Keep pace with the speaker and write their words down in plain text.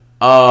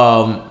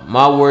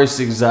My worst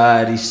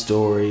anxiety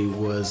story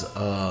was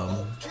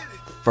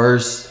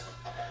first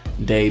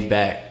day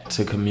back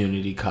to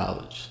community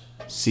college,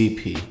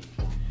 CP.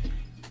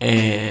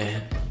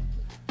 And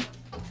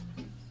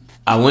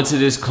I went to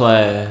this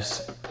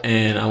class,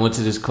 and I went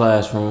to this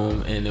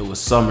classroom, and it was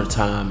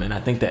summertime, and I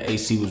think the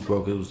AC was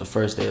broken. It was the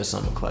first day of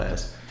summer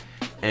class.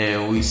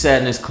 And we sat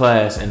in this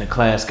class, and the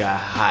class got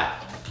hot.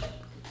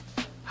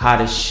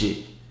 Hot as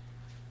shit.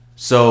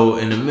 So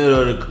in the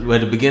middle of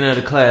at the beginning of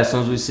the class, as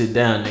soon as we sit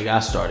down, nigga, I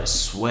started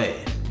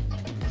sweating.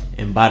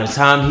 And by the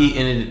time he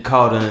ended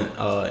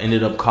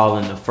up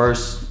calling the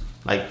first,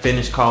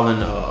 finished calling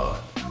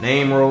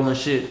name roll and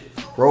shit,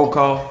 roll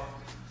call,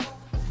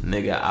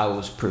 nigga, I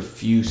was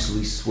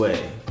profusely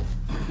sweating.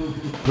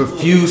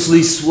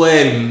 Profusely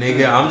sweating,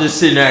 nigga. I'm just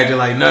sitting there acting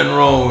like nothing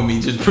wrong with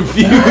me, just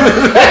profusely.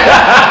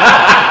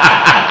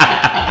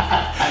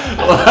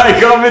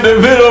 Like I'm in the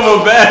middle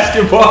of a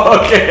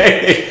basketball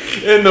game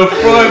in the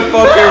front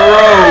fucking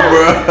row,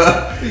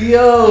 bro.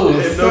 Yo,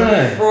 in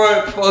the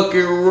front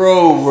fucking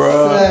row,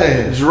 bro.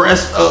 Son.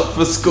 Dressed up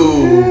for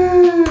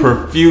school,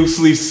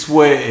 profusely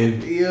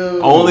sweating. Yo.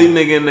 Only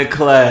nigga in the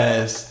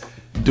class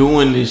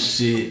doing this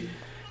shit.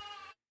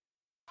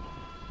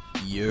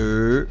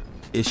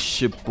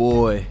 It's your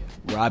boy,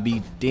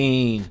 Robbie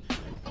Dean,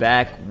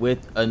 back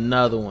with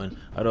another one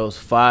of those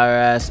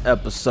fire-ass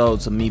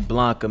episodes of Me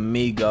Blanc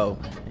Amigo,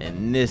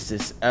 and this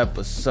is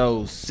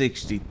episode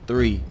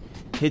 63.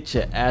 Hit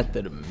you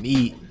after the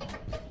meeting.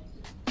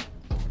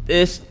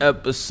 This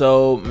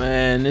episode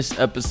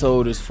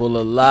is full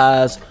of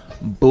lies,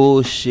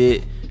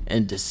 bullshit,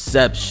 and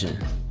deception.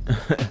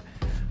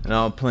 And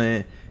I'm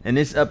playing. In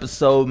this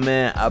episode,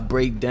 man, I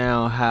break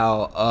down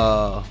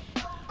how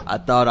I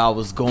thought I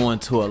was going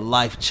to a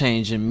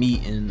life-changing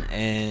meeting,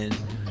 and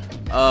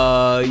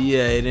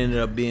it ended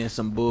up being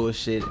some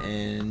bullshit.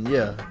 And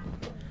yeah,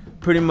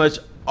 pretty much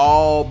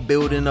all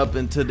building up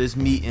into this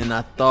meeting,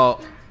 I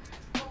thought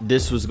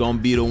this was gonna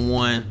be the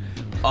one.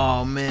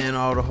 Oh man,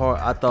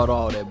 I thought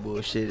all that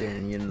bullshit,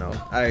 and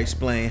I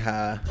explained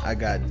how I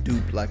got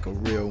duped like a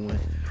real one.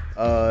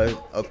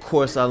 Of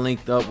course, I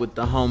linked up with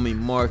the homie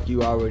Mark.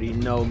 You already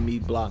know, Me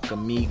Blanc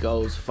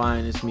Amigos,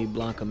 finest Me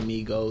Blanc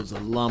Amigos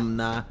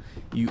alumni.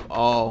 You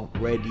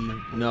already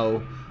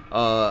know.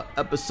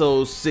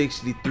 Episode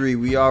 63.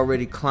 We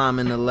already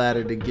climbing the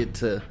ladder to get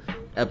to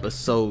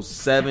episode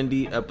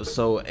 70,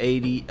 episode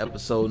 80,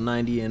 episode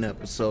 90, and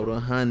episode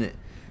 100.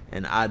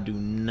 And I do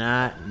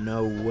not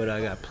know what I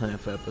got planned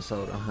for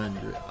episode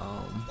 100.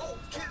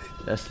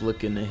 That's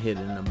looking to hit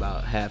in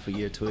about half a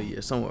year to a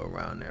year, somewhere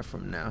around there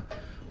from now.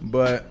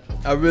 But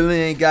I really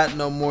ain't got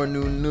no more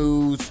new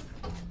news.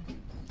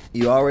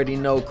 You already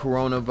know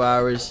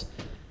coronavirus,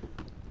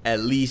 at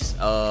least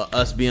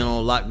us being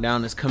on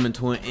lockdown, is coming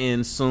to an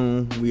end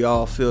soon. We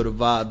all feel the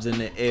vibes in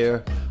the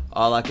air.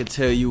 All I can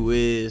tell you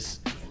is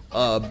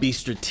be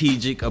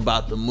strategic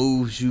about the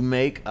moves you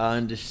make. I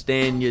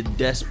understand you're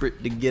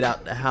desperate to get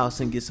out the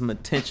house and get some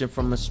attention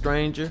from a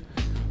stranger,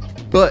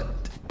 but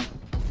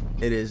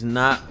it is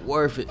not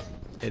worth it.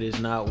 It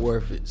is not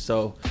worth it.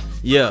 So,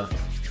 yeah.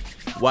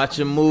 Watch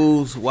your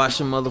moves, wash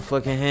your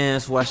motherfucking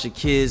hands, wash your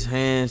kids'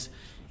 hands,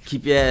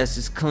 keep your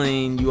asses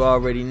clean. You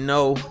already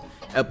know.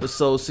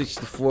 Episode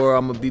 64,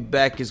 I'm gonna be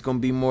back. It's gonna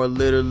be more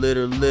litter,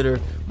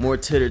 more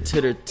titter.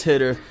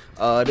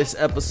 This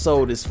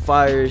episode is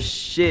fire as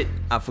shit.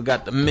 I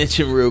forgot to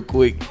mention real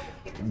quick.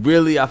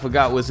 Really, I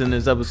forgot what's in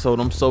this episode.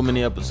 I'm so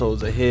many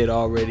episodes ahead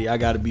already. I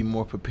gotta be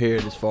more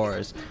prepared as far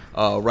as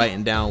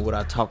writing down what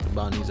I talked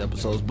about in these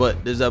episodes.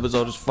 But this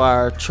episode is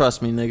fire.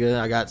 Trust me, nigga.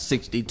 I got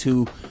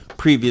 62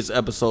 previous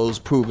episodes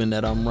proving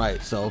that I'm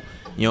right. So,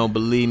 you don't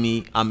believe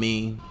me? I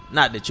mean,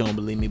 not that you don't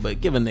believe me,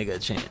 but give a nigga a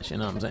chance. You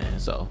know what I'm saying?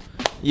 So,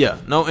 yeah,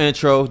 no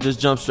intro. Just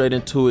jump straight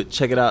into it.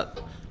 Check it out.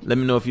 Let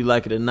me know if you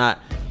like it or not.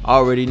 I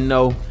already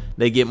know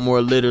they get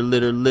more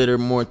litter,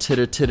 more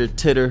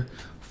titter.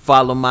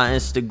 Follow my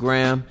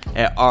Instagram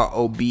at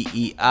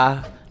ROBEIWHY.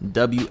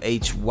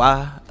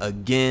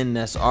 Again,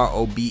 that's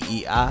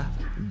ROBEIWHY.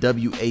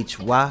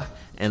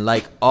 And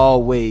like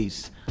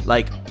always,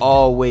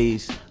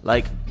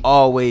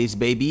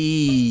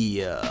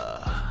 baby,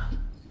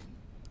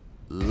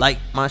 like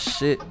my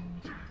shit,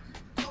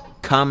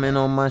 comment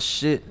on my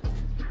shit,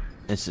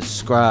 and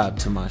subscribe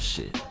to my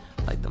shit,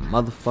 like the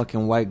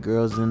motherfucking white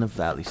girls in the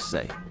valley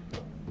say.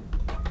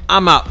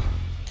 I'm out.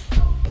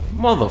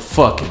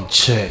 Motherfucking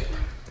check.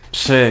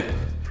 Say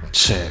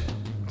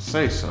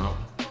something.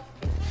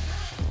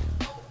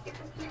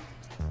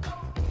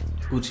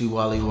 Uchi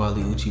wally,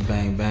 uchi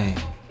bang bang.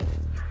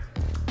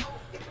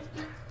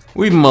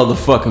 We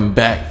motherfucking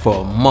back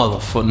for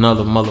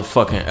another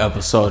motherfucking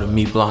episode of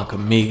Me Blanc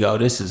Amigo.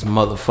 This is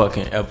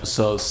motherfucking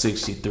episode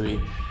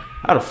 63.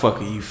 How the fuck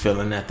are you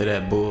feeling after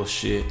that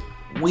bullshit?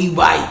 We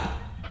white.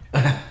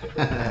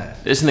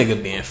 This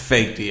nigga being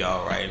fake to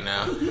y'all right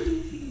now.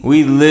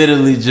 We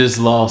literally just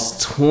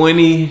lost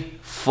 20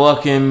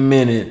 fucking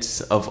minutes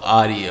of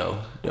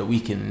audio that we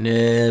can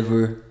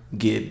never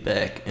get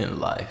back in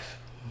life.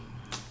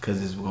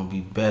 Cause it's gonna be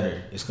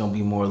better. It's gonna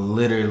be more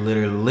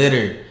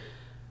litter.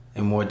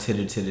 and more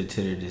titter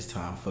this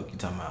time. Fuck you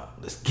talking about?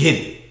 Let's get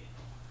it.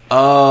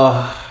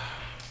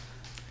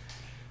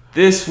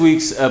 This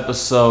week's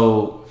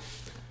episode,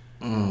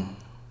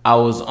 I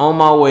was on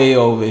my way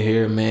over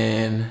here,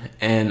 man,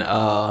 and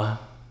I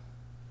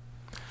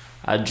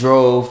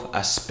drove,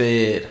 I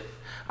sped,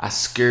 I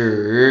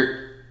skirt,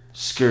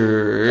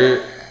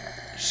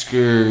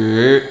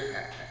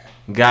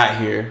 got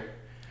here.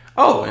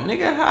 Oh, and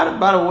nigga,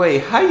 by the way,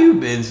 how you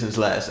been since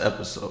last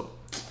episode?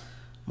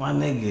 My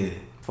nigga.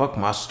 Fuck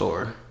my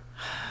story.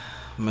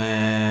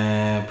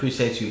 Man,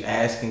 appreciate you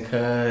asking,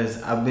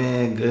 cuz I've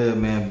been good,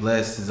 man.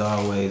 Blessed as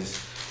always.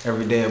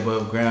 Every day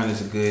above ground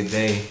is a good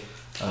day.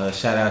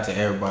 Shout out to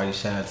everybody.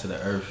 Shout out to the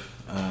earth,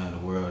 the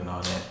world, and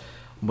all that.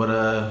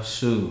 But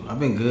shoot, I've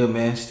been good,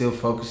 man. Still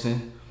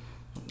focusing.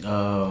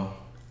 Staying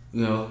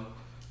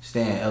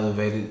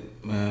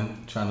elevated,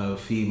 man. Trying to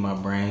feed my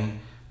brain,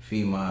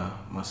 feed my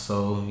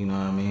soul. You know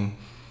what I mean?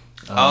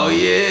 Oh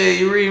yeah,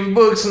 you reading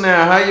books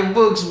now. How your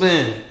books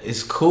been?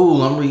 It's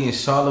cool. I'm reading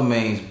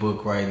Charlemagne's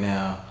book right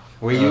now.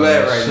 Where you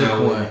at right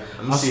now?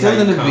 I'm still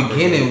in the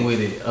beginning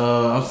with it.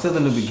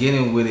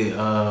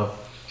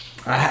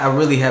 I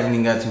really haven't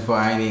even got too far.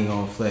 I ain't even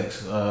gonna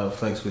flex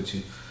with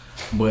you.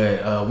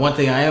 But one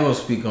thing I am gonna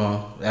speak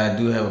on that I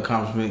do have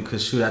accomplishment,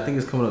 because shoot, I think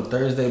it's coming up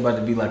Thursday, about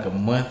to be like a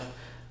month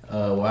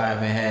where I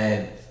haven't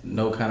had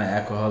no kind of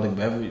alcoholic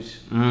beverage.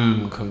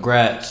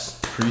 Congrats.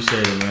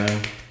 Appreciate it,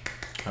 man.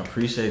 I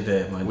appreciate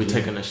that, man. We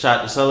taking a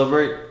shot to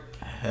celebrate?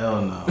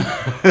 Hell no.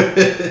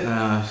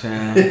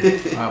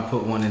 I'll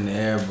put one in the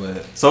air,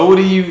 but... So what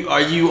are you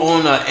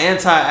on an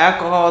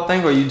anti-alcohol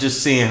thing, or you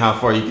just seeing how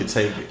far you can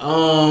take it?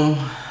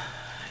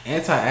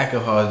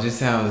 Anti-alcohol just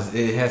sounds...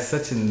 It has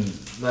such a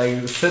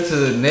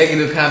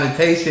negative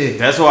connotation.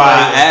 That's why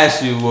I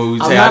asked you what we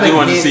take. I do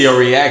want to see your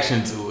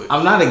reaction to it.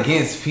 I'm not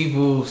against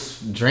people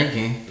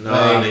drinking. No,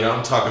 nigga,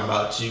 I'm talking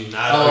about you,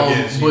 not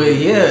against you. But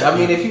yeah, I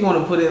mean, if you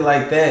want to put it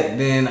like that,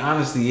 then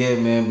honestly, yeah,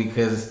 man,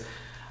 because...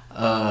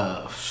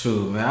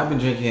 shoot, man, I've been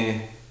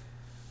drinking.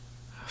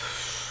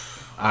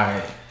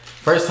 Alright.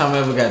 First time I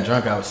ever got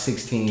drunk, I was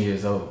 16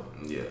 years old.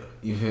 Yeah.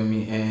 You feel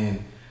me?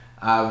 And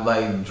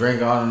I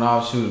drank on and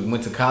off. Shoot,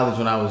 went to college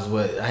when I was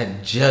I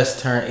had just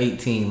turned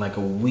 18, like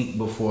a week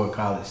before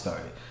college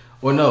started.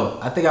 Or no,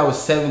 I think I was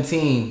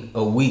 17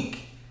 a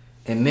week,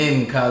 and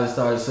then college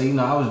started. So,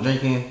 I was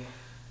drinking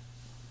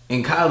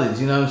in college,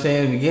 you know what I'm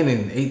saying? In the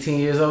beginning, 18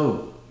 years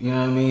old, you know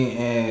what I mean?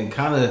 And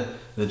kind of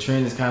the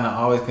trend has kind of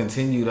always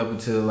continued up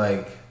until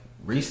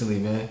recently,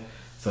 man.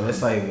 So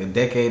that's like a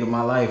decade of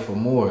my life or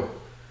more.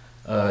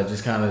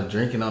 Just kind of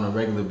drinking on a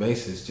regular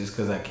basis just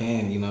because I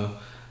can,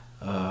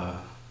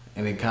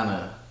 and it kind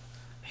of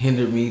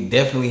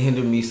definitely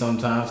hindered me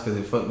sometimes because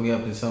it fucked me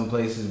up in some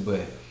places.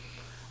 But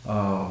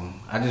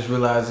I just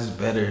realized it's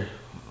better.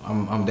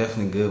 I'm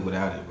definitely good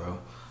without it, bro.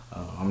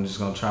 I'm just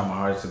going to try my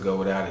hardest to go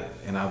without it.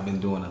 And I've been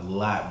doing a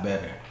lot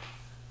better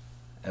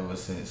ever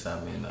since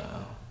I've been...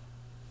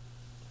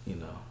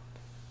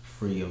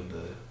 free of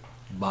the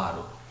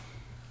bottle.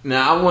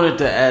 Now, I wanted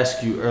to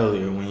ask you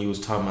earlier when you was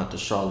talking about the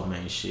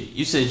Charlemagne shit.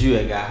 You said you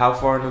had got how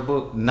far in the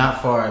book?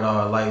 Not far at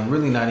all.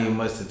 Really not even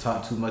much to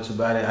talk too much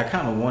about it. I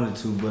kind of wanted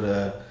to, but...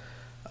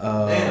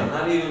 Damn,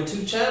 not even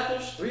 2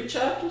 chapters? 3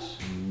 chapters?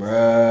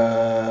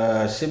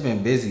 Bruh, shit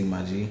been busy,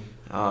 my G.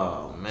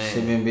 Oh, man.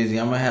 Shit been busy.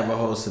 I'm going to have a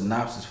whole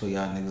synopsis for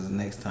y'all niggas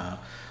next time.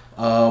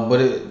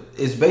 But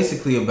it's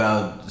basically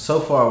about...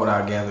 So far, what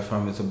I gather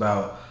from it's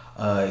about...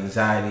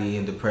 anxiety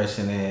and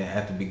depression, and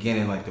at the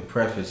beginning, like the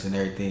preface and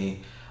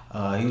everything,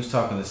 he was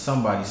talking to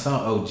some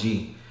OG,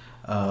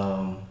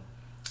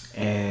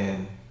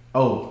 and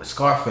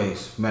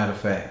Scarface, matter of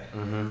fact,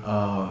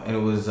 and it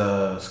was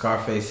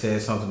Scarface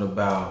said something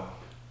about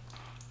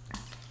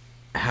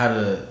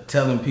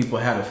telling people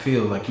how to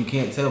feel. Like, you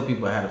can't tell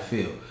people how to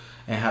feel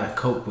and how to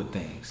cope with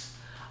things,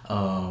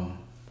 and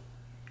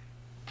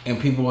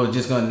people are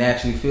just gonna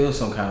naturally feel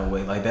some kind of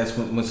way. Like, that's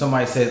when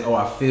somebody says, "Oh,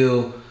 I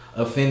feel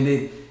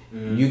offended."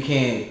 You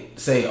can't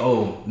say,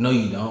 "Oh, no,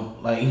 you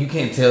don't." Like, you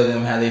can't tell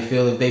them how they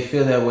feel. If they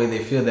feel that way,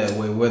 they feel that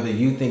way. Whether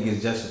you think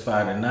it's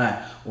justified or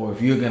not, or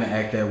if you're gonna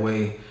act that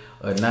way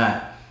or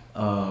not,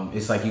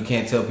 it's like you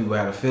can't tell people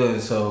how to feel. And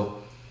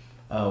so,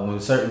 when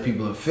certain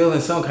people are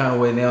feeling some kind of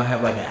way, and they don't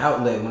have like an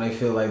outlet, when they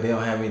feel like they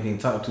don't have anything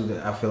to talk to,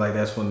 I feel like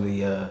that's when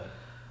the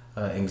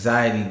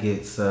anxiety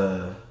gets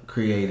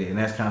created, and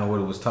that's kind of what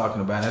it was talking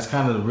about. That's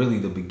kind of really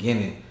the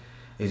beginning.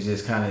 It's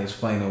just kind of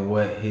explaining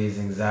what his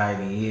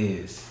anxiety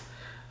is.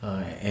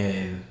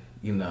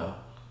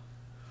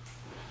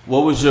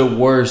 What was your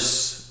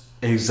worst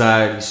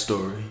anxiety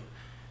story?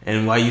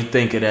 And while you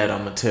think of that,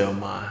 I'm going to tell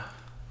mine.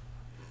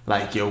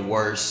 Like, your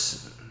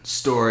worst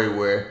story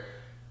where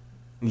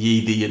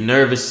either your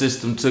nervous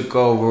system took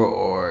over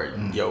or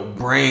your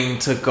brain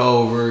took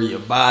over your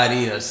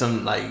body or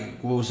something. Like,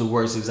 what was the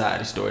worst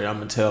anxiety story? I'm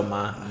going to tell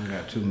mine. I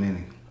got too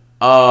many.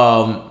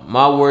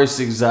 My worst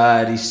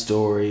anxiety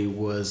story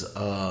was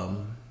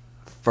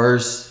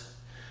first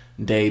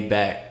day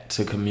back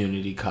to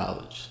community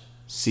college,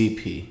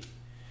 CP.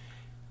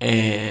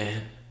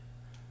 And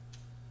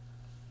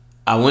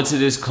I went to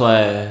this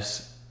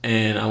class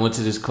And I went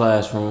to this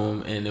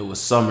classroom, and it was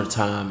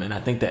summertime, and I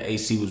think the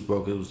AC was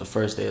broken. It was the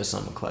first day of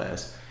summer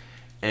class.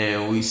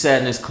 And we sat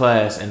in this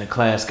class, and the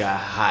class got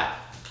hot.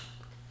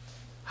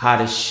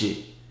 Hot as shit.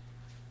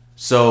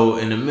 So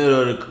in the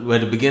middle of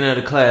at the beginning of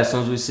the class, as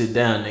soon as we sit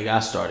down, nigga, I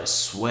started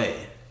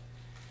sweating.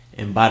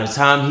 And by the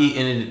time he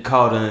ended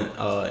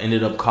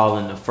up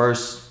calling the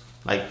first,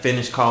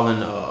 finished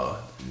calling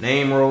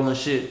name roll and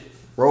shit,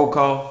 roll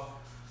call,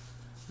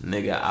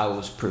 nigga, I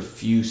was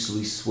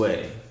profusely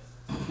sweating.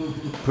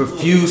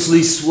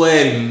 Profusely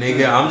sweating,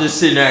 nigga. I'm just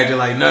sitting there acting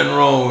like nothing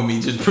wrong with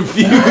me, just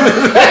profusely.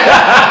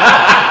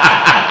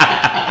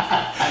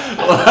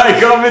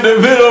 Like I'm in the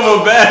middle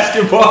of a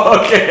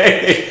basketball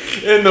game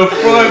in the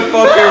front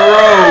fucking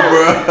row,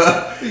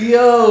 bro.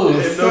 Yo, in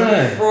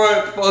the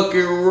front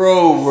fucking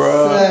row,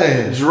 bro.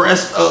 Son.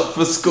 Dressed up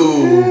for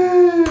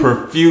school,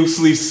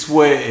 profusely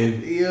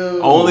sweating. Yo.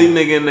 Only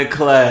nigga in the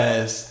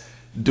class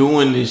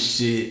doing this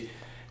shit.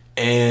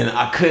 And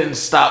I couldn't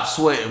stop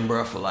sweating,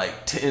 bro, for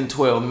like 10,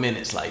 12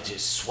 minutes. Like,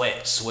 just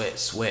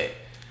sweat.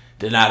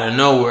 Then out of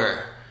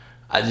nowhere,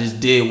 I just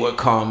did what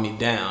calmed me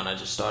down. I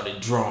just started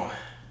drawing.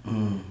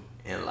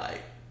 And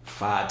like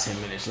 5,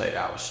 10 minutes later,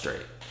 I was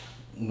straight.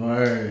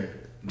 Word.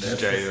 That's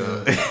straight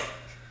up.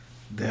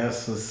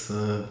 That's what's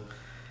up.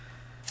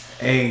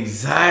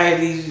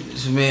 Anxiety,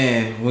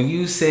 man. When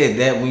you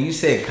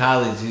said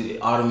college, it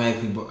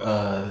automatically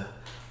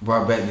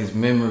brought back this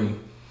memory.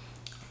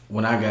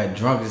 When I got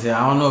drunk as hell,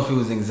 I don't know if it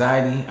was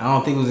anxiety. I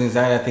don't think it was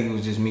anxiety. I think it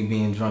was just me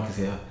being drunk as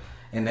hell.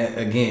 And that,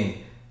 again,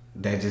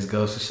 that just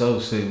goes to show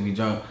shouldn't be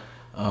drunk.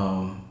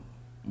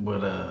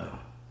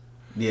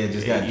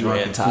 Just got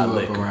drunk and threw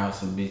up around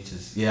some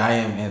bitches. Yeah, I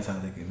am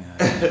anti-liquor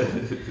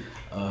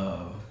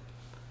now.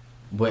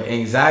 But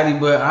anxiety,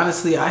 but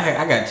honestly,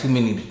 I got too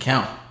many to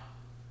count.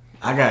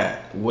 I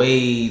got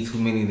way too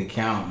many to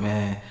count,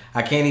 man.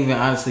 I can't even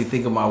honestly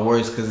think of my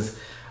worst because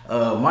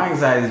my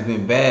anxiety has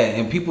been bad,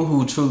 and people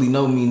who truly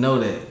know me know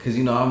that. Because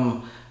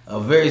I'm a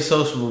very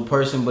sociable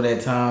person, but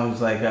at times,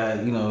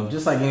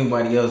 just like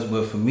anybody else.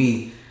 But for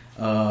me,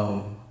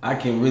 I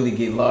can really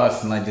get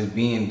lost in just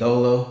being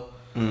dolo.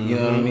 Mm-hmm. You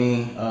know what I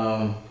mean?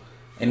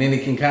 And then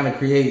it can kind of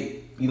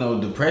create,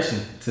 depression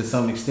to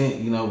some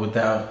extent.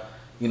 Without,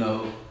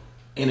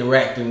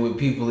 interacting with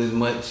people as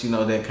much.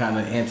 That kind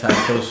of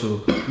antisocial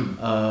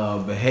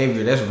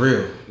behavior. That's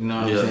real. You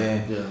know what I'm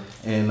saying? Yeah.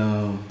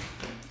 And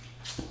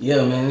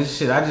yeah, man, this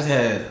shit, I just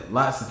had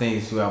lots of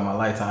things throughout my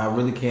lifetime. I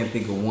really can't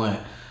think of one.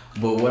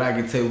 But what I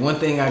can tell you, one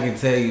thing I can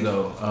tell you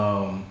though,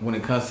 when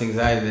it comes to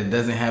anxiety that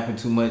doesn't happen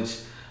too much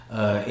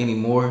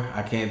anymore,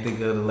 I can't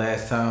think of the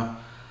last time,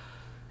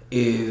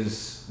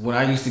 is when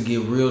I used to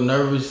get real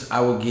nervous, I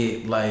would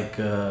get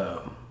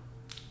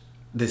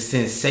the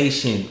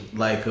sensation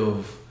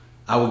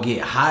I would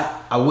get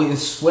hot. I wouldn't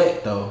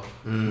sweat though,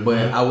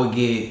 but I would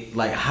get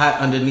hot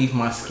underneath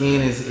my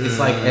skin. It's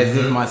like as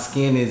if my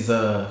skin is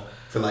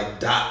for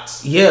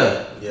dots.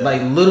 Yeah,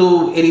 like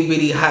little itty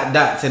bitty hot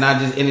dots, and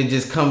it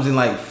just comes in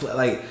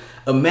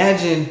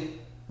imagine,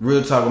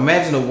 real talk.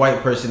 Imagine a white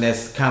person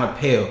that's kind of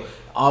pale.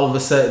 All of a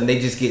sudden, they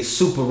just get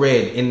super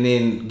red and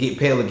then get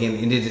pale again,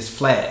 and they just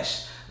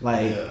flash.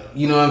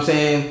 You know what I'm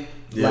saying?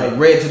 Yeah.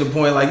 Red to the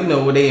point,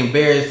 where they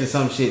embarrassed or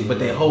some shit, but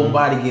their whole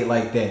body get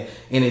like that,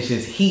 and it's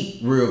just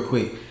heat real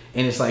quick.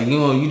 And it's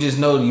you just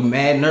know you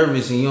mad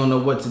nervous and you don't know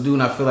what to do,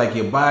 and I feel like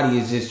your body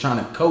is just trying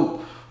to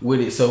cope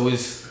with it. So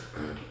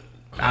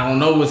I don't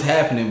know what's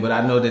happening, but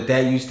I know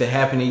that used to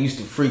happen. It used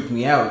to freak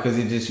me out because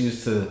it just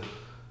used to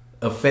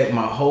affect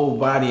my whole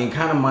body and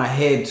kind of my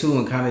head too,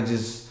 and kind of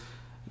just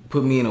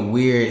put me in a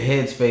weird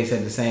headspace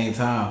at the same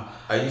time.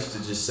 I used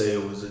to just say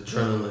it was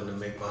adrenaline to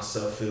make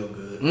myself feel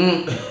good.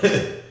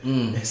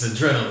 It's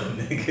adrenaline,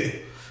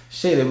 nigga.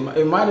 Shit,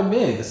 it might have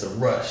been. It's a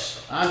rush.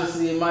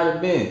 Honestly, it might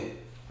have been.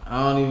 I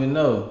don't even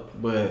know,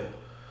 but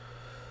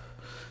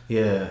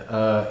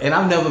yeah. And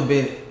I've never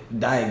been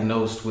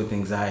diagnosed with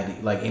anxiety,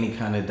 any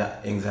kind of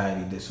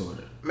anxiety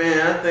disorder. Man,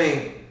 I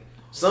think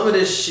some of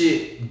this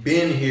shit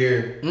been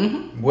here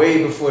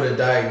way before the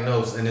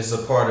diagnosis, and it's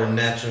a part of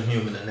natural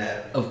human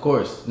anatomy. Of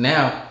course.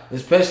 Now,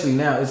 especially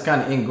now, it's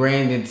kind of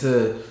ingrained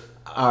into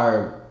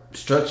our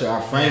structure,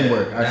 our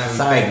framework, our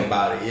society. We think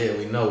about it,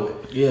 we know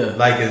it. Yeah.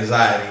 Like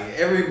anxiety.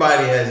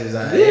 Everybody has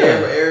anxiety.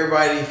 Yeah.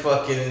 Everybody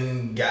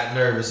fucking got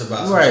nervous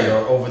about some shit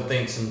or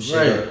overthink some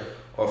shit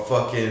or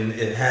fucking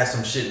it has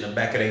some shit in the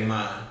back of their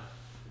mind.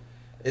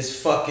 It's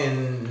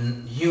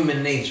fucking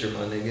human nature,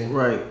 my nigga.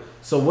 Right.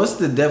 So what's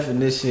the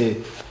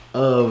definition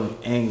of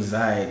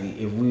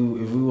anxiety if we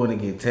want to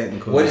get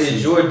technical? What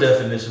is your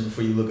definition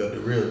before you look up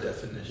the real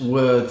definition?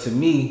 Well, to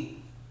me,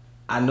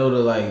 I know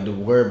the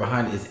word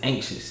behind it is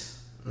anxious.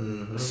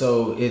 Mm-hmm.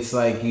 So it's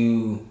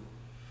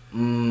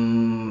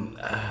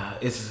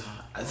it's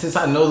since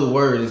I know the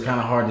word, it's kind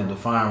of hard to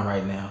define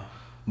right now.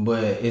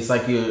 But it's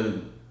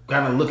you're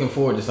kind of looking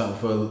forward to something.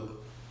 For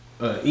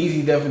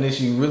easy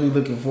definition, you're really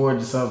looking forward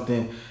to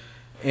something,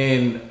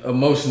 and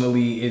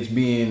emotionally, it's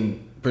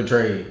being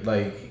portrayed.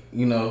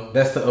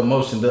 That's the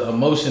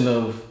emotion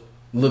of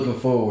looking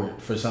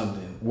forward for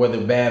something, whether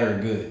bad or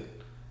good.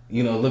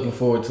 Looking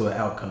forward to an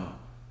outcome.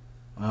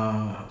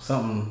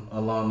 Something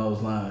along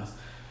those lines.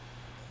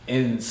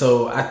 And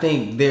so I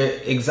think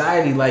their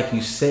anxiety, like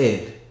you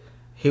said,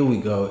 here we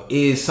go,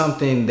 is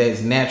something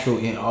that's natural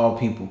in all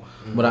people.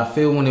 Mm-hmm. But I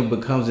feel when it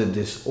becomes a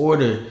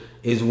disorder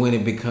is when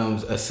it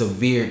becomes a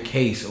severe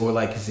case, or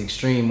like it's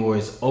extreme, or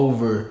it's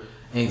over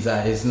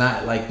anxiety. It's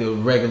not like the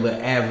regular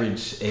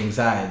average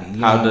anxiety.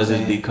 How does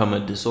it become a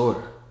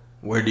disorder?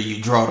 Where do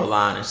you draw the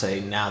line and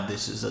say, now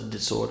this is a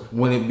disorder?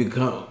 When it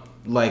becomes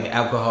like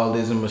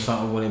alcoholism or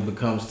something,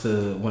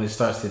 when it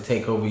starts to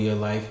take over your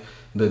life,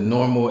 the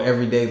normal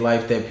everyday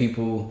life that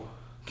people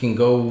can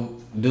go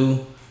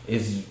do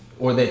is,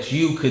 or that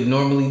you could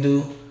normally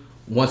do,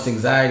 once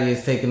anxiety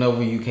is taken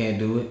over, you can't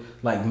do it.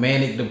 Like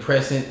manic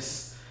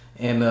depressants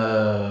and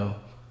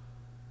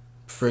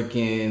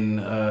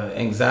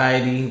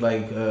anxiety,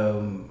 like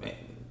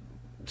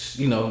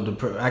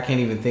I can't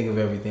even think of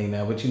everything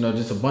now, but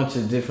just a bunch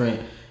of different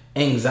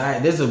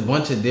anxiety. There's a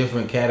bunch of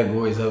different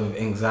categories of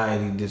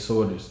anxiety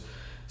disorders.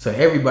 So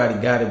everybody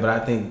got it, but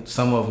I think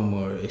some of them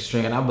are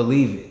extreme. And I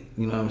believe it.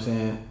 You know what I'm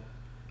saying?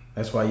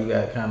 That's why you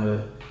got kind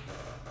of.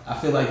 I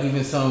feel like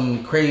even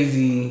some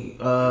crazy,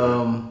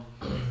 some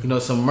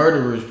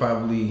murderers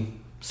probably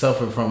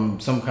suffer from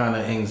some kind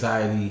of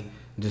anxiety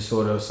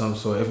disorder of some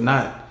sort. If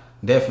not,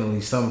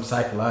 definitely some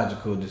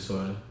psychological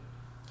disorder.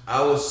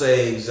 I would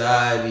say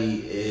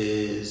anxiety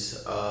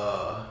is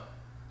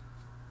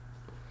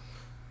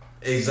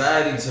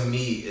anxiety to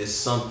me is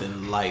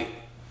something light.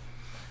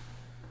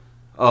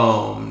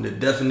 The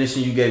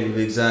definition you gave of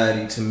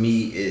anxiety to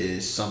me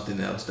is something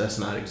else. That's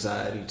not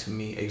anxiety to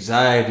me.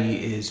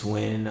 Anxiety is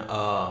when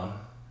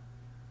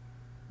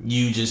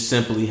you just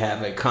simply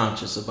have a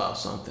conscience about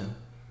something,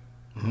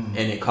 and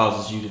it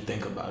causes you to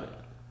think about it.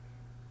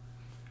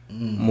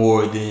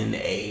 More than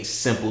a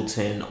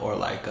simpleton or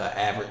like a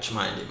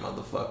average-minded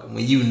motherfucker.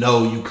 When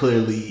you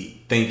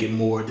clearly thinking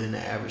more than the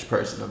average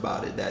person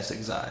about it, that's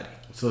anxiety.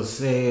 So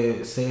say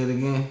it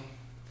again.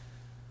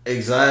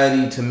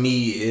 Anxiety to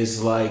me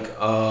is like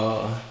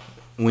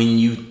when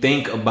you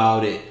think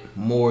about it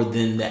more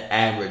than the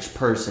average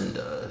person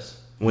does.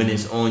 When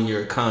it's on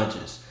your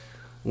conscience.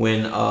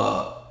 When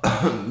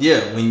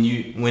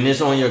when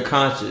it's on your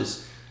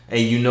conscience and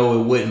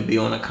it wouldn't be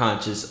on the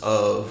conscience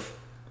of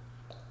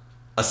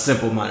a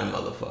simple-minded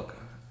motherfucker.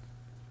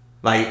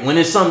 Like, when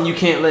it's something you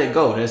can't let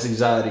go, that's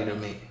anxiety to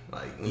me.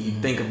 Like, when you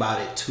think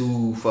about it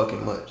too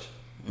fucking much.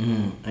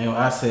 And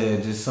I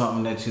said just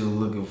something that you're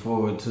looking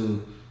forward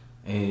to,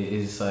 and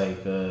it's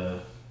like,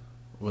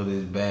 whether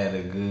it's bad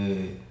or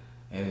good,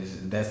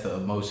 and that's the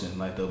emotion.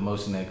 Like, the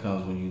emotion that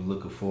comes when you're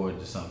looking forward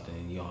to something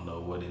and you don't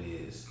know what it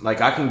is.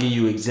 Like, I can give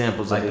you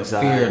examples like of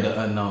anxiety. Like, the fear of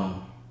the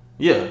unknown.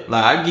 Yeah,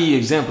 like, I can give you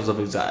examples of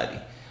anxiety.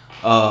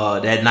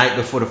 That night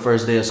before the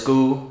first day of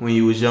school when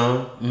you was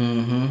young.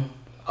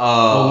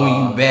 Or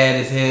when you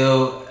bad as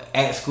hell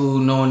at school,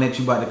 knowing that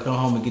you about to come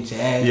home and get your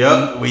ass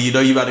beat. When you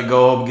about to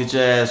go home and get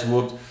your ass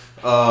whooped.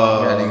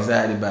 Got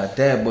anxiety about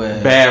that,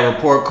 but bad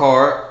report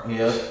card.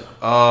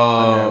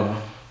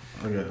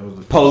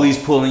 Police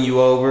pulling you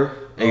over.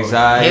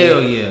 Anxiety.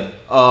 Hell yeah.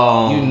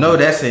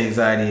 That's an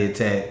anxiety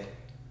attack.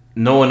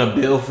 Knowing a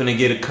bill finna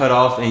get it cut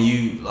off, and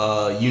you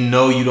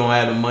don't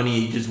have the money,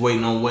 and you just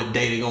waiting on what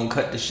day they gonna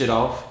cut the shit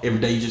off. Every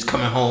day you just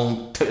coming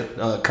home,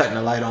 cutting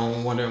the light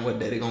on, wondering what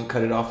day they gonna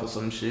cut it off or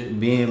some shit.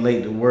 Being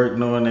late to work,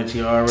 knowing that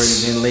you already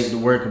been late to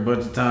work a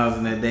bunch of times,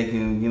 and that they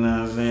can, you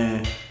know what I'm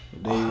saying,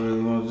 if they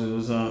really want to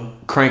do something.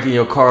 Cranking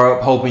your car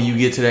up, hoping you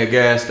get to that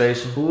gas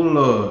station. Ooh,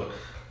 Lord.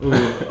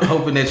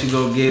 Hoping that you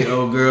go get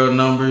old girl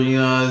number, you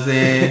know what I'm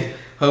saying.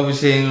 Hoping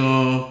she ain't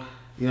gonna,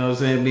 you know what I'm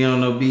saying, be on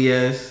no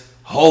BS.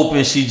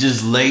 Hoping she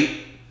just late.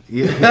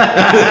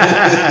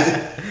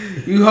 Yeah.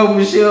 You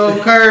hoping she don't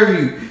curve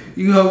you.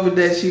 You hoping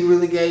that she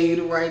really gave you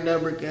the right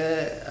number,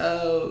 God.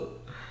 Oh,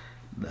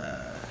 nah.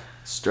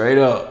 Straight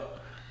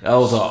up.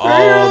 Those are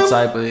all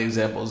type of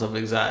examples of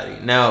anxiety.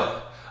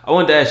 Now, I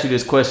wanted to ask you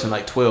this question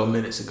like 12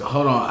 minutes ago.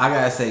 Hold on. I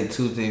got to say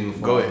two things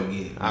before I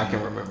forget. I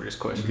can remember this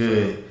question.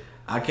 Good.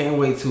 I can't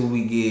wait till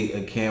we get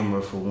a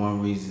camera for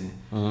one reason.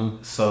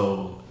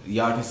 So,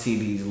 y'all can see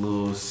these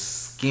little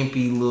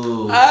skimpy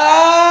little.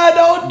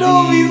 Don't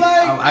do me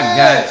like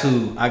that.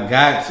 I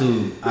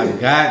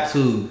got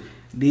to.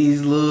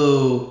 These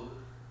little.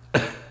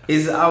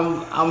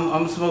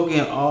 I'm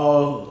smoking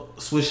all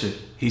Swisher.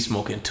 He's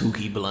smoking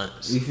Tukey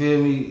blunts. You feel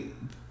me?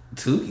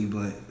 Tukey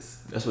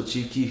blunts. That's what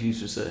Chief Keef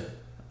used to say.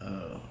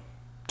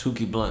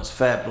 Tukey blunts,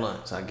 fat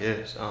blunts, I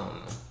guess. I don't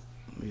know.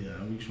 Yeah,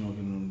 I be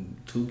smoking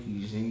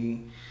Tukeys,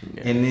 nigga.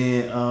 Yeah. And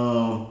then,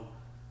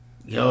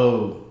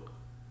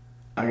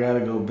 I gotta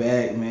go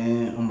back,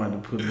 man. I'm about to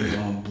put it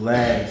on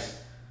blast.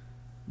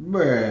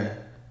 Bruh,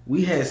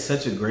 we had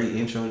such a great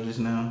intro just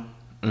now.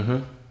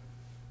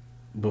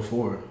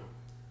 Before.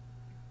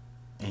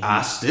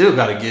 I still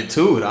gotta get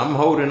to it. I'm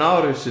holding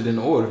all this shit in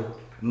order.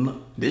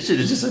 No. This shit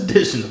is just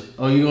additional.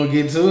 Oh, you gonna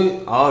get to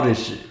it? All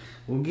this shit.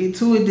 We'll get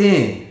to it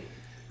then.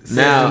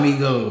 Now,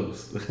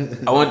 amigos.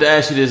 I want to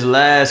ask you this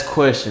last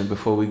question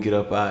before we get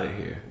up out of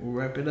here. We'll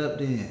wrap it up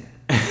then.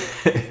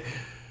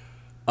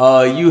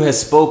 You had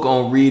spoke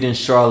on reading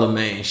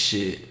Charlemagne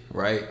shit,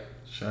 right?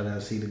 Shout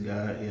out C to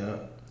God, yeah.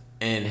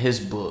 And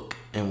his book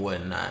and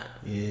whatnot.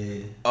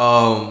 Yeah.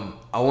 I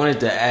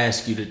wanted to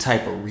ask you, the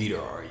type of reader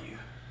are you?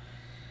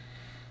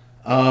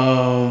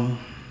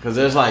 Because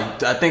there's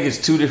like, I think it's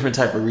two different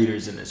type of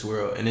readers in this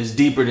world, and it's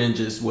deeper than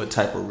just what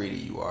type of reader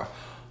you are.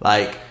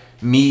 Like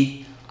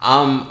me,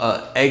 I'm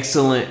an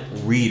excellent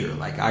reader.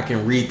 Like I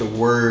can read the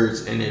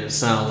words and it'll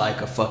sound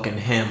like a fucking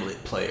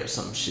Hamlet play or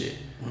some shit.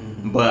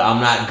 Mm-hmm. But I'm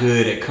not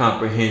good at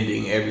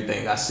comprehending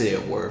everything I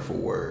said word for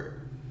word.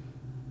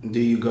 Do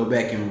you go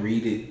back and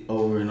read it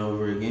over and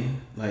over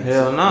again? Like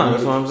hell no,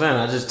 that's what I'm saying.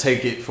 I just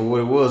take it for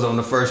what it was on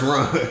the first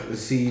run.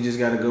 See, you just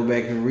got to go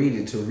back and read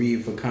it to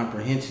read for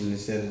comprehension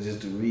instead of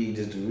just to read.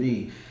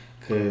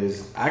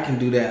 Because I can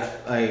do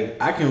that.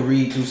 Like I can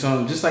read through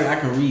something just like I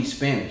can read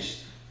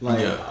Spanish,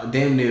 like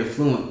damn near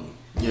fluently.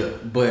 Yeah.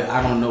 But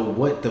I don't know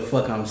what the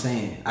fuck I'm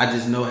saying. I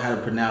just know how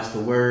to pronounce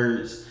the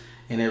words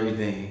and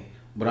everything,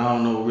 but I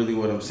don't know really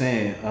what I'm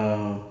saying.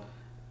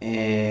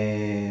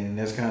 And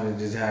that's kind of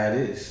just how it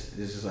is.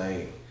 It's just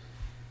like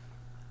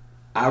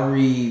I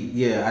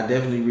I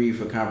definitely read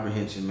for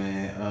comprehension,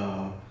 man.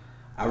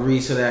 I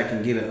read so that I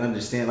can get an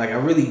understand. Like I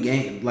really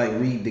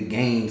read to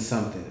gain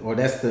something, or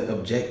that's the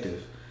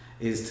objective,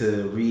 is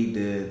to read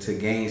to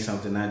gain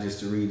something, not just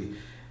to read it.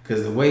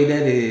 Because the way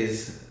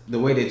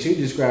that you're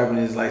describing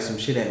it is like some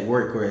shit at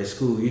work or at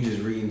school. You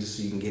just reading just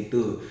so you can get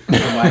through it.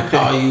 Somebody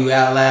call you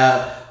out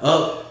loud,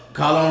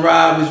 call on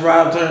Rob. It's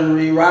Rob turn to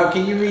read. Rob,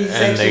 can you read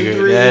section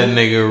 3? That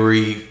nigga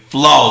read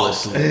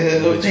flawlessly.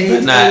 But you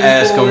better not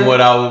ask him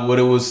what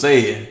it was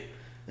saying.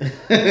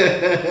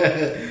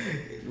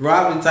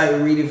 Rob the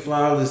type reading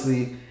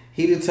flawlessly.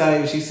 He the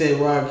type. She said,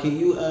 Rob, can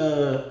you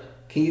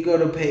go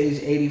to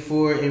page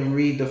 84 and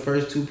read the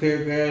first 2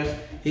 paragraphs?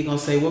 He gonna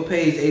say, what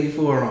page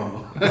 84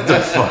 on? Get the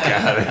fuck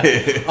out of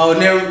here. Oh,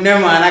 never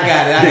mind. I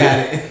got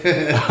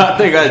it. I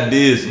think I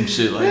did some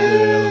shit like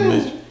that in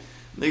elementary.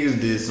 Niggas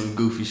did some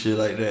goofy shit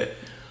like that.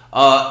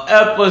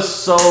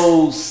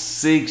 Episode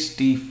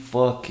 60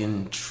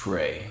 fucking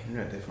Trey. I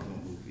got that from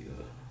a movie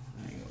though.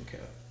 I ain't gonna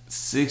count.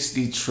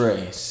 60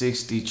 Trey.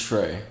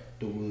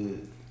 The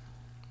Wood.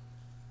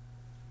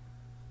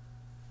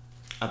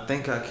 I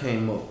think I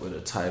came up with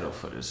a title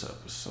for this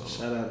episode.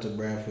 Shout out to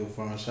Bradfield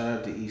Farm. Shout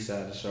out to East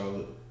Side of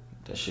Charlotte.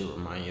 That shit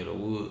remind you of the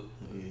Wood.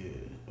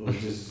 Yeah. Or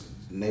just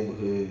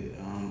neighborhood.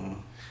 I don't know.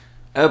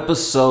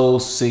 Episode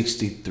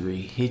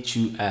 63. Hit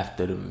you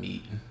after the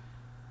meeting.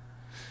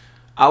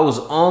 I was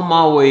on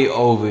my way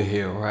over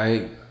here,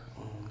 right?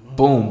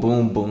 Boom,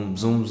 boom, boom.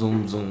 Zoom,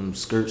 zoom, zoom.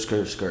 Skirt,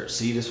 skirt, skirt.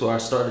 See, this is where I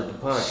started the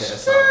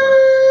podcast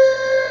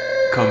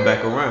off. Come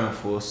back around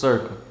full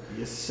circle.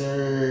 Yes,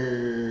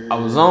 sir. I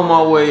was on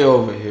my way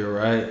over here,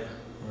 right?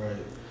 Right.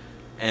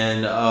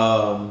 And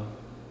I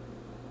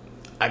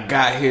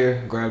got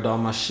here, grabbed all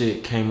my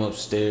shit, came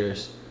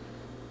upstairs.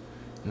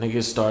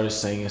 Niggas started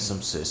singing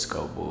some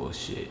Cisco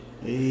bullshit.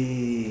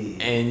 Hey.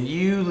 And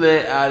you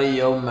let out of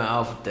your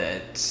mouth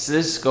that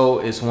Cisco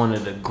is one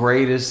of the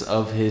greatest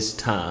of his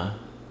time.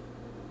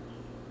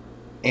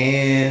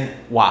 And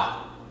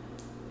why?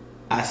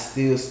 I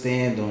still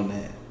stand on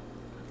that.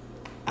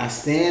 I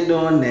stand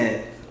on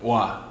that.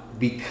 Why?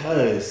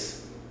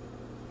 Because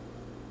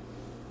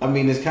I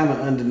mean it's kind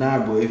of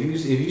undeniable. If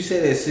you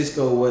say that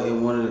Cisco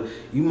wasn't one of the,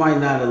 you might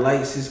not have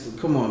liked Cisco.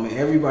 Come on, man.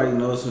 Everybody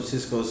knows some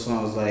Cisco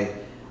songs like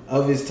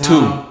of his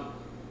time.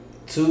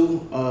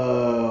 Two,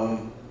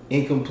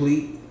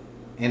 Incomplete,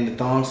 and the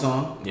Thong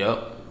Song.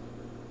 Yep.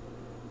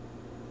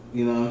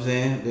 You know what I'm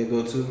saying? They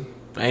go to.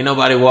 Ain't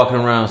nobody walking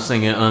around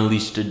singing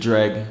Unleash the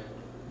Dragon.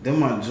 Them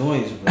my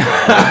joints, bro.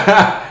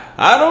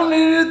 I don't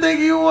need to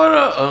think you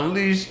wanna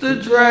unleash the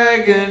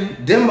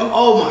dragon. Them,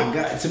 oh my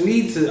god. To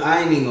me,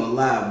 I ain't even gonna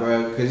lie,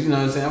 bro. Because you know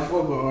what I'm saying? I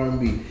fuck with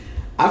R&B.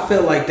 I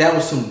felt like that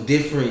was some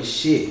different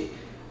shit.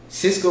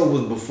 Cisco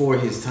was before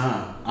his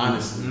time,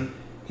 honestly. Mm-hmm.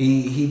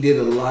 He did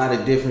a lot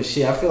of different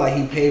shit. I feel like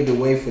he paved the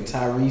way for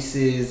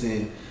Tyrese's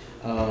and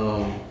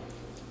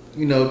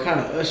kind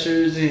of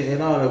Ushers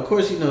and all. Of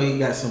course, he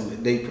got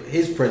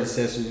his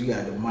predecessors. You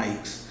got the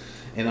Mikes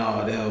and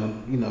all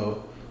them,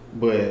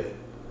 But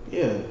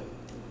yeah.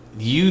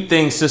 You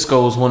think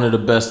Cisco was one of the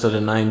best of the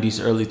 90s,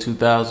 early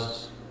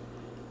 2000s?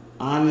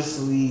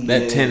 Honestly,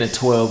 that yes. 10 to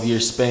 12 year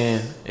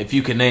span. If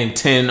you could name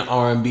 10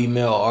 R&B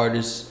male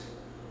artists,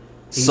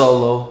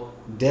 solo.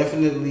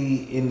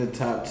 Definitely in the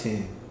top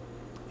 10.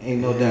 Ain't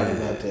no doubt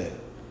about that.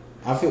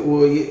 I feel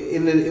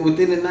within the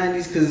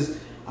 90s, because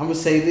I'm gonna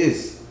say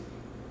this: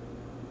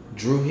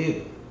 Dru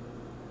Hill.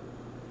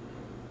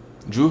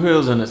 Dru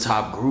Hill's in the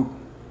top group,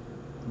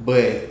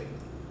 but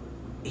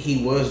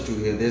he was Dru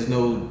Hill. There's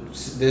no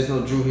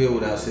Dru Hill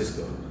without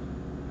Cisco.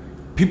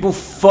 People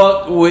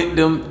fucked with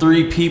them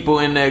 3 people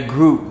in that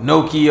group: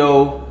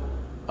 Nokio,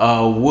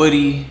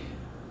 Woody,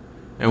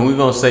 and we're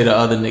gonna say the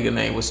other nigga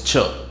name was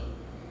Chuck.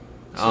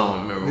 I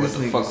don't remember what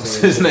the fuck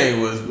his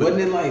name was.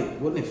 Wasn't it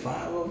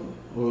 5 of them?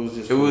 Or it was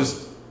just 4?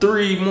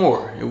 3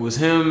 more. It was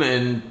him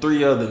and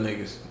 3 other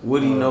niggas.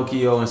 Woody,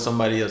 Nokio, and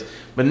somebody else.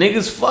 But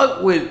niggas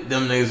fuck with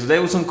them niggas. They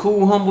were some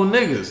cool, humble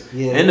niggas.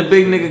 Yeah. And the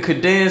big nigga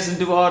could dance and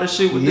do all the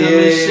shit with them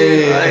and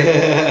shit. Like,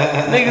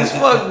 niggas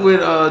fuck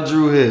with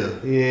Dru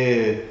Hill.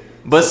 Yeah.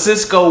 But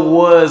Sisqó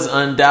was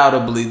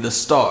undoubtedly the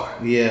star.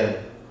 Yeah.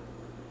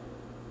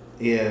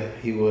 Yeah,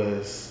 he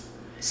was.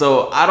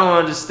 So I don't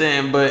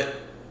understand, but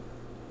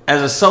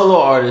as a solo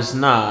artist,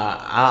 nah,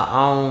 I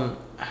don't.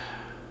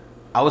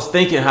 I was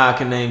thinking how I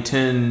can name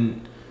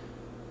 10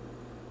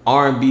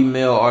 R&B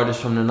male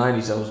artists from the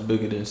 90s that was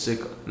bigger than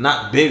Sisqó.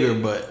 Not bigger,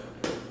 but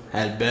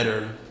had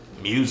better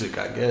music,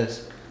 I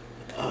guess.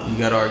 You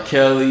got R.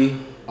 Kelly.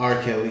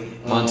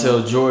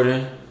 Montel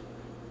Jordan.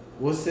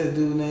 What's that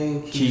dude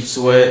name? Keith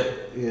Sweat.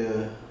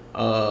 Yeah.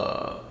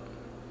 I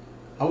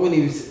wouldn't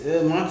even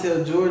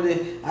Montel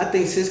Jordan. I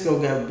think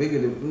Sisqó got bigger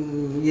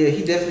than. Yeah,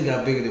 he definitely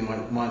got bigger than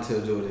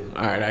Montel Jordan.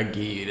 All right, I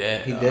give you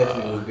that. He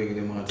definitely was bigger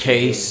than Montel.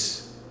 Case.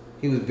 Jordan.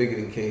 He was bigger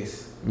than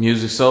Case.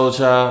 Music Soul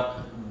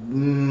Child.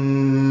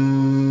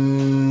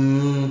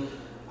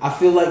 I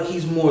feel like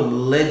he's more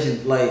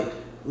legend. Like,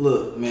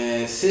 look,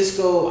 man,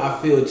 Sisqó, I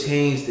feel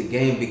changed the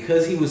game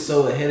because he was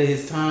so ahead of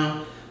his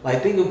time.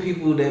 Like, think of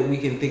people that we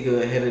can think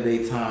of ahead of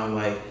their time.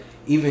 Like,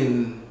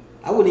 even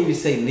I wouldn't even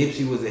say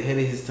Nipsey was ahead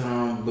of his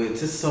time, but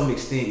to some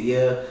extent,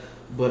 yeah.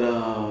 But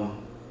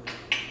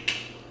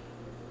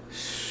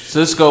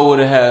Sisqó would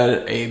have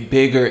had a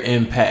bigger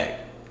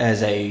impact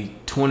as a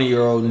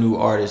 20-year-old new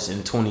artist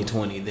in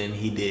 2020 than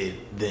he did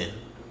then.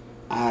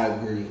 I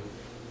agree.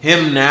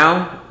 Him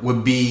now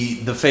would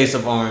be the face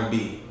of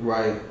R&B.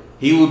 Right.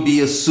 He would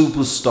be a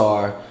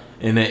superstar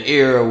in an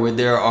era where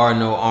there are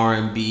no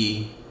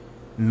R&B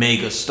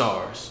mega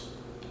stars.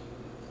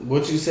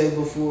 What you say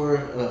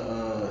before?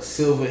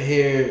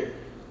 Silver-haired,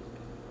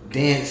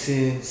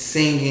 dancing,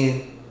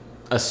 singing.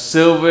 A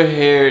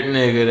silver-haired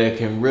nigga that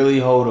can really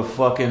hold a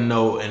fucking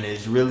note and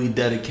is really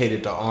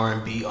dedicated to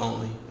R&B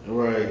only.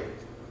 Right.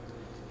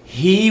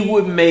 He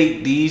would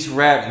make these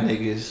rap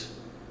niggas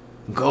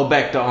go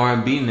back to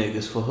R&B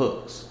niggas for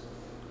hooks.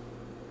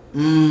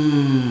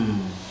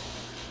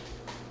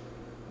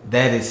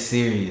 That is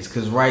serious.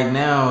 Because right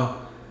now,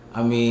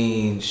 I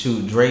mean,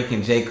 shoot, Drake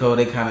and J. Cole,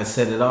 they kind of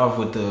set it off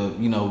with the,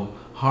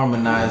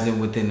 harmonizing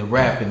within the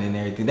rapping and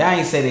everything. I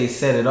ain't say they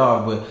set it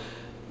off, but,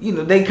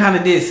 they kind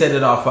of did set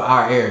it off for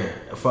our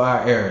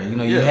era.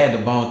 You had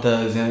the Bone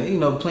Thugs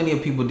and, plenty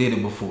of people did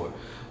it before.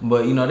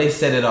 But, they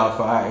set it off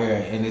for our era,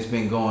 and it's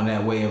been going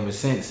that way ever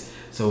since.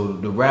 So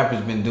the rappers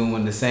been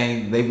doing the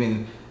same. They've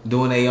been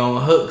doing their own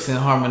hooks and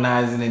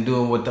harmonizing and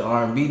doing what the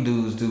R&B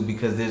dudes do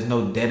because there's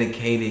no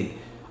dedicated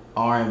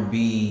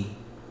R&B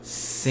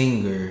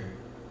singer,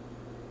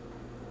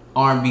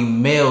 R&B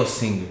male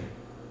singer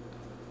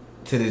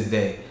to this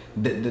day.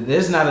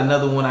 There's not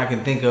another one I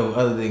can think of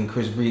other than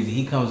Chris Breezy.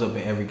 He comes up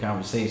in every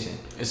conversation.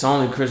 It's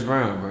only Chris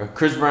Brown, bro.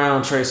 Chris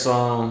Brown, Trey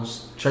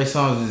Songz. Trey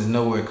Songz is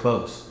nowhere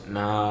close.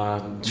 Nah,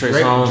 Trey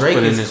Songz Drake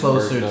put in is his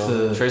closer work,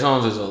 to. Trey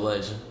Songz is a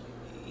legend.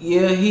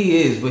 Yeah,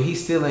 he is, but he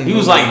still ain't. He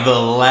was like the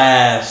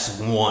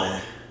last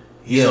one.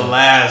 He's the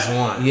last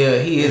one. Yeah,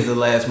 he is the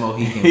last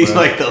Mohican. He's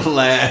bro. like the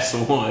last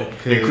one.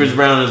 And Chris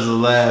Brown is the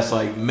last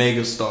like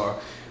mega star.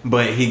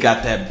 But he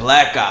got that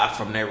black eye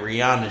from that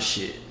Rihanna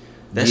shit.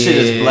 That shit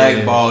has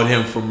blackballed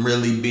him from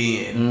really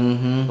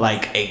being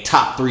like a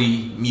top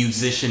 3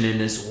 musician in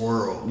this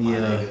world. My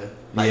nigga.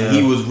 Like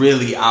he was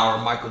really our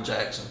Michael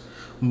Jackson.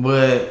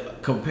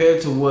 But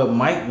compared to what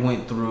Mike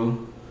went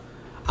through,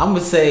 I'm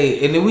gonna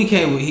say, and then we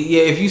can't.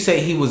 If you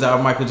say he was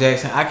our Michael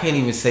Jackson, I can't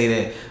even say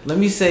that. Let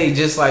me say,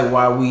 just like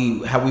how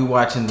we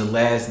watching The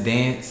Last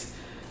Dance,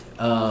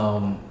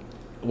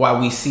 why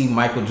we see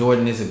Michael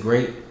Jordan is a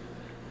great.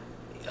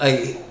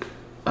 Like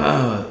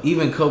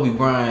even Kobe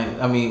Bryant.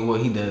 I mean, well,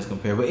 he does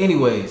compare, but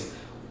anyways,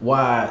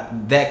 why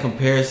that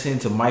comparison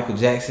to Michael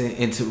Jackson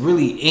and to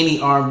really any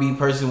R&B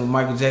person with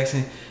Michael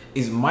Jackson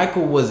is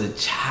Michael was a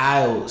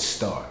child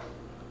star.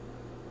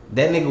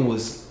 That nigga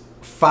was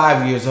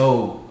 5 years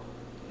old.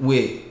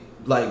 With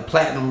like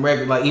platinum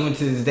record, like even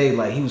to this day,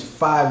 like he was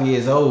 5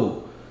 years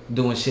old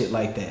doing shit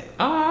like that.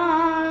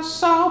 I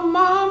saw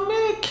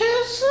mommy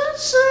kissing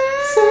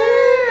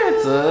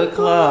Santa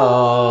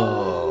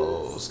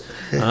Claus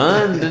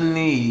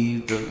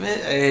underneath the.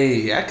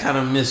 Hey, I kind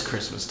of miss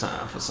Christmas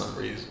time for some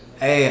reason.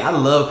 Hey, I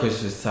love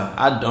Christmas time.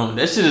 I don't.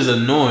 That shit is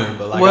annoying,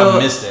 but like I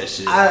miss that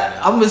shit.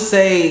 I'm gonna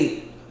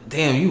say,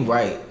 damn, you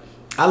right.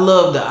 I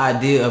love the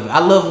idea of it. I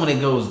love when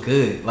it goes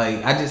good.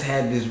 Like I just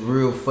had this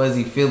real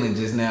fuzzy feeling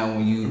just now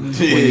when you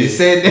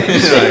said that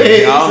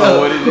shit. I don't know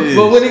what it is.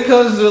 But when it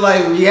comes to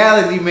like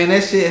reality, man,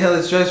 that shit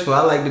hella stressful.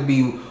 I like to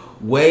be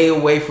way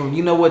away from.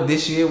 You know what?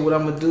 This year, what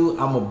I'm gonna do?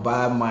 I'm gonna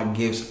buy my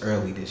gifts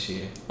early this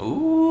year.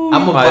 Ooh, I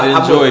might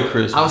enjoy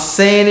Christmas. I'm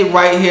saying it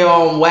right here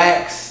on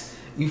wax.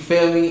 You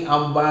feel me?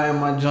 I'm buying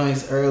my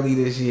joints early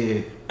this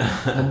year.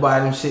 I'm gonna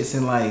buy them shits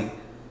in like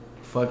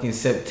fucking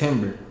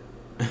September.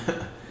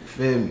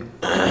 Feel me?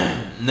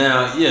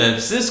 Now, yeah, if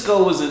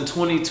Sisqó was in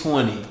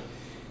 2020,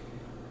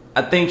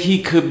 I think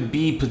he could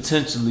be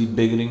potentially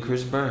bigger than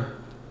Chris Brown.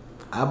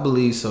 I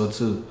believe so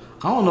too.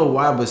 I don't know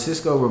why, but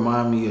Cisco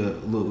remind me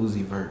of Lil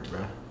Uzi Vert,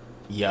 bro.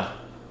 Yeah,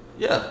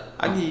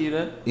 I give you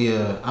that.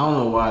 Yeah, I don't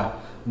know why,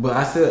 but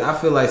I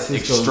feel like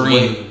Cisco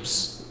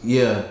Extremes.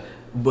 Yeah,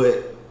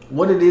 but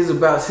what it is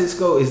about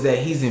Cisco is that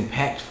he's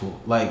impactful.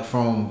 Like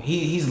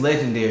he's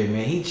legendary,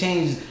 man. He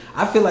changed.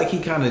 I feel like he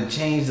kind of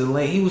changed the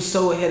lane. He was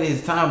so ahead of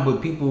his time,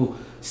 but people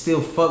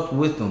still fucked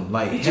with him.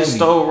 Like he just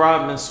stole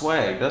Rodman's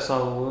swag. That's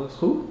all it was.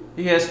 Who?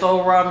 He had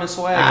stole Rodman's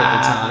swag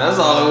at the time. That's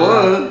all it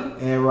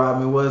was. And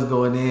Rodman was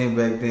going in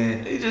back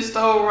then. He just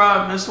stole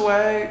Rodman's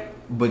swag.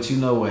 But you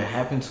know what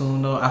happened to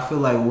him though? I feel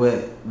like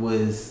what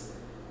was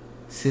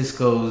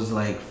Cisco's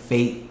like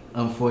fate,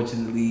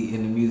 unfortunately,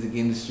 in the music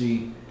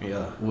industry,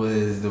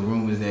 was the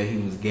rumors that he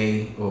was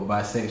gay or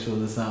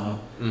bisexual or something.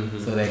 Mm-hmm.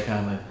 So that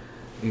kind of,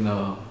 you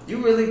know.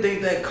 You really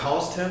think that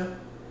cost him?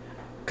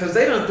 Cause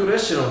they done threw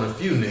that shit on a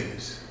few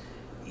niggas.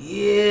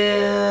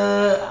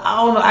 Yeah, I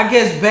don't know. I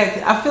guess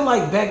I feel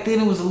like back then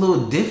it was a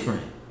little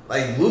different.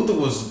 Like Luther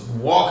was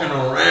walking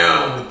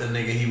around with the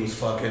nigga he was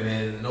fucking,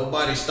 and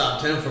nobody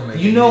stopped him from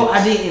making. You know,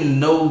 hits. I didn't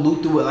know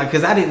Luther was like,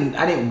 cause I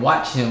didn't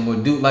watch him or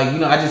do like, you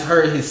know, I just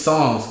heard his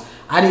songs.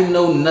 I didn't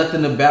know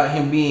nothing about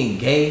him being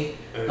gay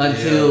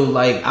until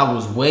like I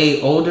was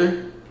way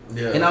older.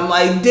 Yeah. And I'm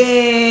like,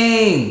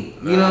 dang,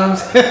 you know what I'm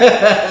saying?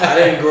 I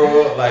didn't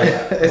grow up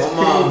like my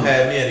mom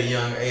had me at a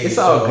young age. It's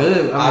all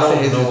good. I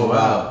don't know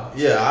about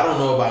I don't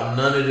know about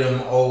none of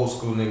them old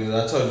school niggas.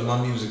 I told you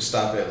my music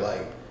stopped at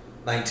like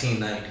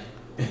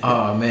 1990.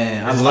 Oh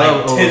man, I love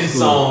like old 10 school.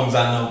 songs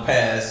I know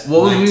past.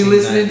 What was we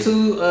listening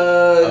to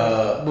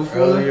before?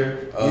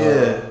 Earlier?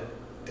 Yeah.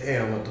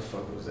 Damn, what the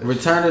fuck was that?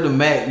 Return of the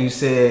Mac, you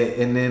said,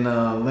 and then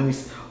let me.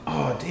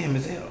 Oh damn,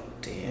 is that?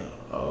 Damn.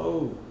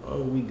 Oh,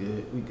 we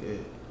good.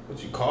 What,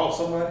 you called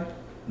somebody?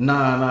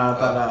 Nah. I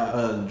thought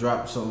I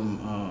dropped some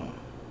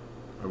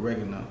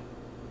oregano.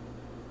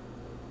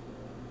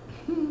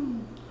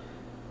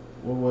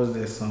 What was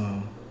that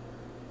song?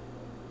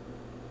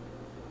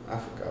 I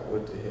forgot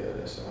what the hell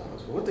that song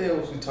was. What the hell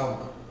was we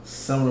talking about?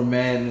 Summer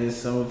Madness,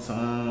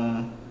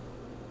 Summertime.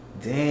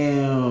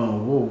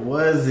 Damn, what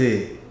was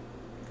it?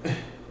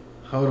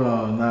 Hold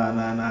on,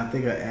 nah. I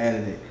think I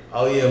added it.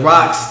 Oh yeah,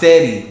 Rock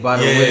Steady by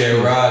the Whispers.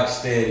 Yeah, Rock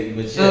Steady.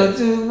 But Don't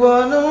you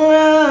wanna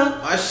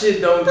run? My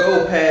shit don't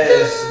go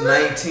past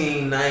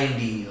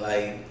 1990.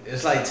 Like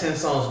it's like 10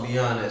 songs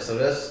beyond that. So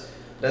that's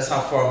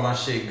how far my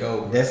shit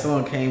go. That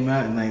song came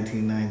out in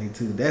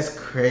 1992. That's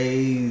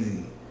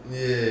crazy.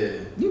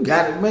 Yeah. You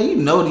got it, man. You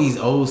know these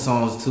old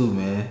songs too,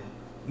 man.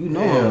 You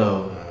know them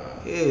though.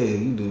 Yeah,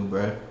 you do,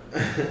 bro.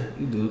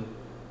 You do.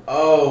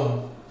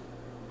 What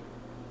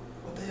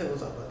the hell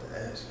was I about to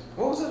ask?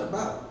 What was it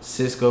about?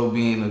 Cisco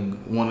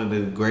being one of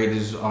the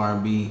greatest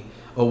R&B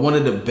or one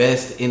of the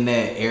best in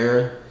that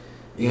era.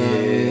 You know what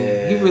I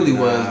mean? He really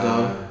was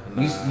though.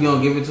 You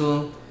don't give it to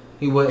him?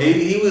 He was.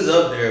 He was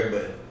up there,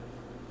 but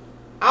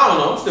I don't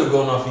know. I'm still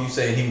going off of you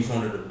saying he was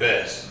one of the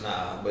best.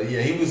 Nah, but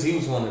yeah, he was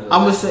one of the.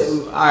 I'm gonna say,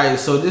 all right.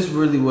 So this is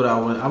really what I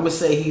want. I'm gonna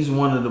say he's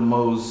one of the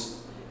most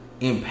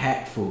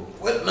impactful.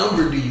 What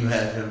number do you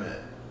have him at?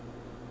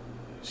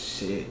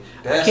 Shit,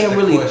 That's I can't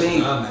really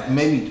think. I'm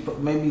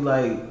Maybe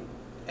like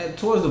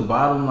towards the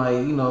bottom, like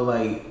you know,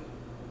 like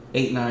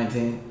 8, 9,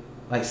 10,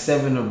 like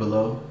 7 or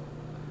below.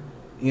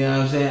 You know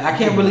what I'm saying? I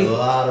can't really. A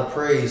lot of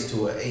praise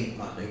to an 8,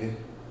 my nigga.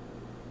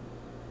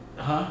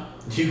 Huh?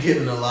 You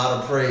giving a lot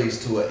of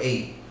praise to an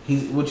 8.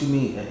 What you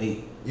mean an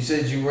 8? You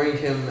said you rank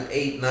him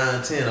 8,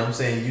 9, 10. I'm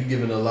saying you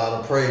giving a lot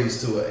of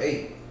praise to an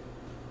 8.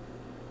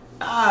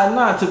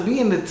 Nah. To be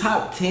in the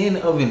top 10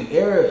 of an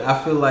era, I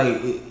feel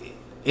like it,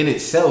 in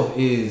itself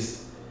is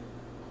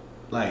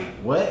like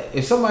what?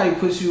 If somebody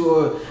puts you,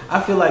 or I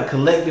feel like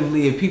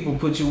collectively, if people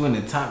put you in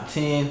the top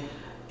 10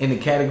 in the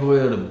category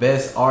of the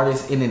best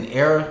artists in an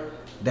era,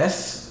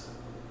 that's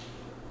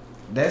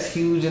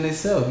huge in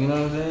itself. You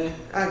know what I'm saying?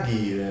 I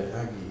give you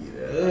that.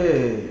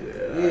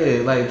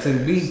 Yeah, like to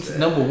be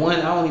number one,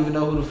 I don't even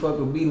know who the fuck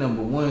would be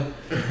number one.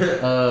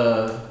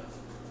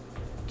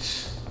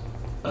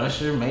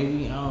 Usher,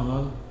 maybe, I don't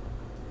know.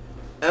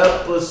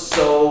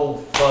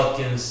 Episode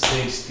fucking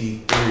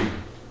 63.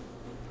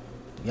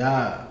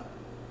 Yeah.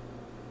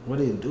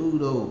 What it do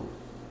though?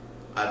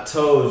 I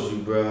told you,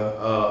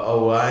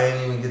 bro. I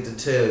ain't even get to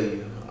tell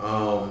you.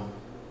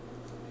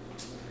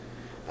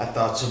 I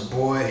thought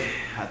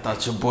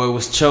your boy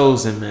was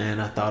chosen, man.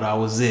 I thought I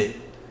was it.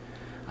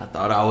 I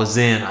thought I was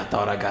in. I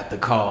thought I got the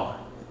call.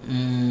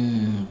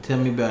 Tell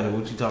me about it.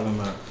 What you talking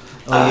about?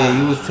 Oh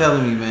yeah, you was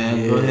telling me, man.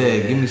 Yeah. Go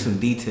ahead, give me some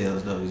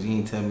details though, cause you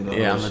ain't tell me the whole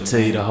shit. Yeah, I'm gonna tell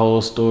you the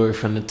whole story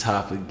from the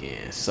top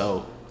again.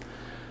 So,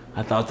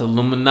 I thought the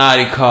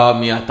Illuminati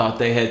called me. I thought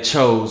they had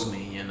chose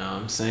me. You know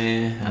what I'm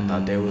saying? I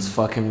thought they was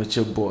fucking with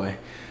your boy.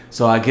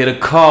 So I get a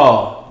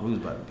call. We was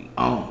about to be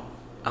on.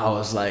 I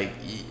was like,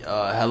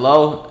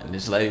 hello? And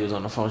this lady was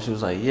on the phone. She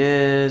was like,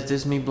 yes,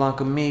 this me,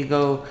 Blanca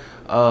Amigo.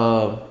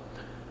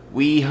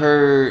 We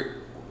heard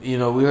your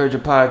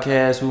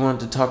podcast. We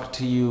wanted to talk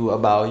to you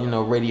about,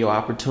 radio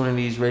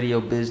opportunities, radio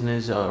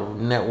business,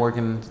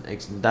 networking,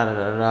 et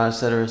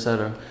cetera, et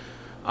cetera.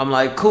 I'm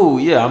like, cool,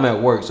 yeah, I'm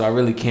at work, so I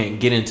really can't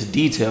get into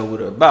detail with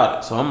her about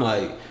it. So I'm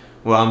like,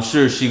 well, I'm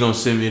sure she gonna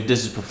send me, if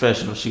this is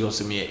professional, she gonna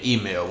send me an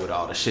email with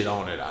all the shit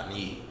on it I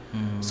need.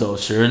 So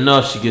sure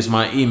enough, she gets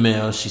my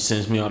email, she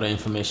sends me all the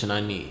information I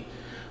need.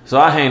 So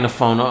I hang the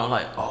phone up, I'm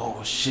like,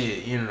 oh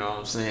shit, you know what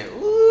I'm saying?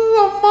 Ooh,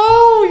 I'm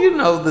on, you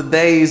know, the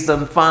days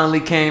done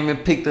finally came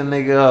and picked the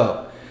nigga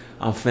up.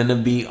 I'm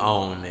finna be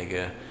on,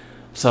 nigga.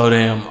 So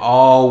damn,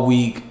 all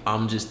week,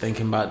 I'm just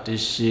thinking about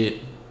this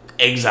shit.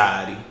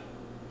 Anxiety.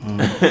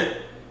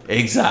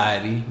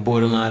 Anxiety,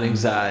 borderline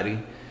anxiety.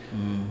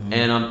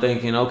 And I'm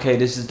thinking, okay,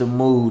 this is the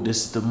mood,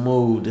 this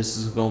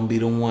is gonna be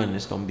the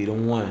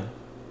one,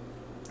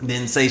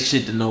 Didn't say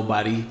shit to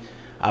nobody.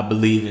 I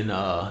believe in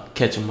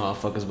catching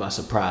motherfuckers by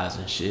surprise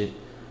and shit.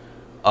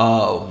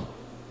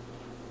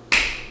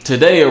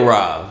 Today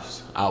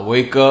arrives. I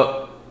wake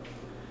up.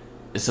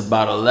 It's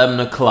about 11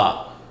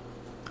 o'clock.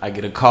 I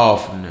get a call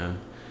from them.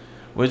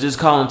 We're just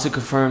calling to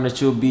confirm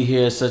that you'll be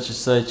here such and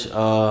such.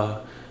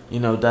 You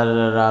know,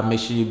 da-da-da-da.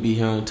 Make sure you be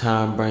here on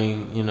time.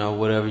 Bring, you know,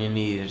 whatever you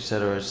need,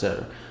 etc.,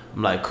 etc.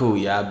 I'm like, cool,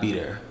 yeah, I'll be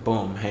there.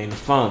 Boom, hang the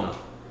phone up.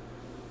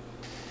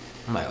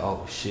 I'm like,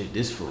 oh shit,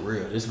 this for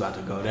real. This about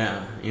to go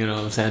down. You know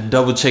what I'm saying?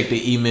 Double check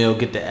the email,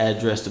 get the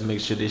address to make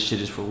sure this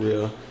shit is for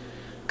real.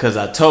 Cause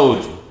I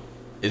told you,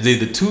 it's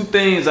either two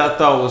things I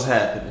thought was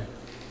happening.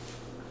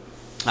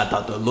 I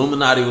thought the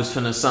Illuminati was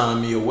finna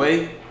sign me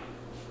away,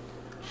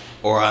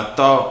 or I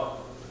thought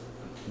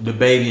the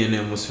baby and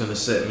them was finna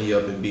set me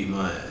up and beat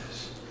my ass.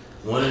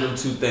 One of them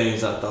two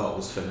things I thought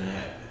was finna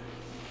happen.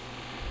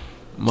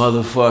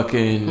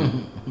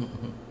 Motherfucking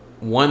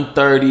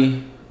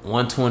 1:30,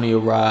 1:20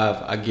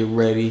 arrive. I get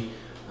ready.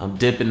 I'm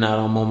dipping out.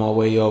 I'm on my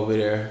way over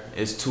there.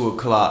 It's 2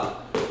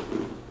 o'clock.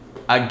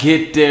 I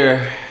get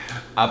there.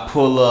 I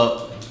pull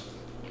up.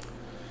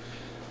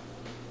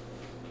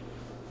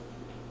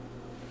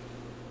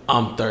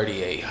 I'm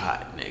 38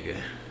 hot, nigga.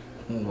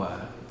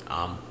 Why?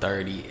 I'm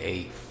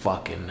 38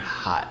 fucking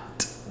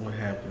hot. What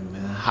happened,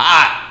 man?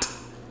 Hot.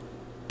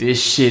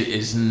 This shit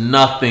is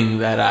nothing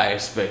that I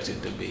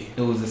expected to be.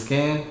 It was a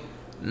scam?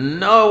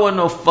 No, it wasn't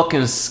no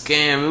fucking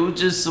scam. It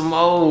was just some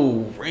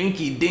old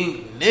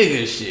rinky-dink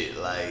nigga shit.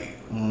 Like,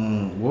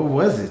 what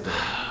was it though?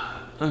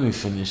 let me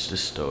finish the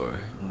story.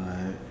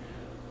 Alright.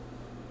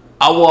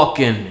 I walk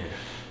in there.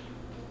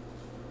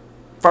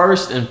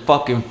 First and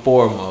fucking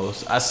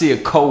foremost, I see a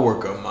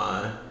coworker of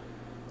mine.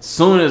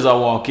 Soon as I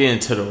walk in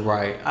to the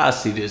right, I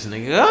see this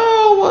nigga.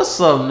 Oh, what's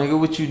up, nigga?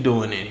 What you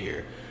doing in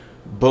here?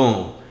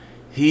 Boom.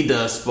 He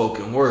does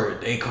spoken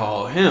word. They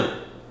call him.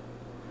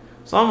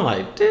 So I'm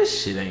like,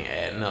 this shit ain't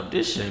adding up.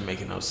 This shit ain't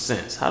making no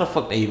sense. How the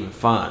fuck they even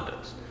find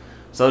us?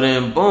 So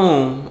then,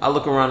 boom, I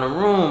look around the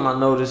room. I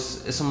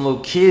notice it's some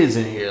little kids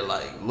in here,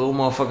 like little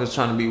motherfuckers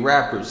trying to be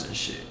rappers and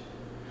shit.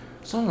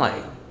 So I'm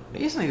like,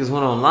 these niggas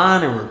went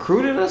online and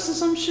recruited us or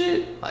some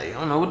shit? Like, I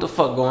don't know what the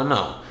fuck going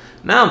on.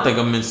 Now I think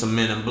I'm in some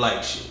Men in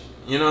Black shit.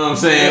 You know what I'm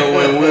saying?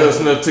 When Will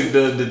Smith took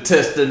the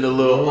test in the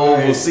little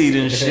oval seat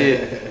and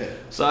shit.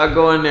 So I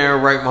go in there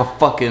and write my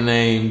fucking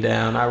name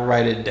down. I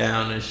write it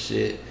down and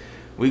shit.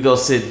 We go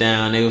sit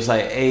down. They was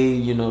like, hey,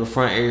 you know, the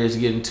front area is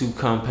getting too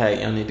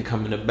compact. Y'all need to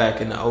come in the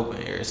back in the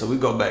open area. So we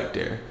go back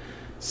there.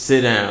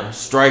 Sit down.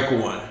 Strike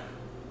one.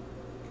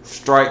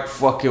 Strike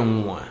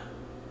fucking one.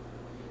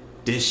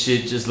 This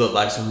shit just looked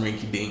like some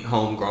rinky-dink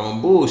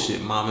homegrown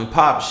bullshit. Mom and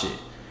pop shit.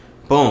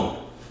 Boom.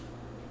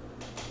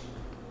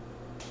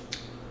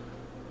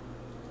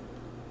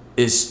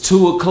 It's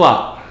 2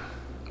 o'clock.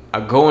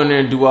 I go in there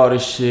and do all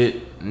this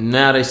shit.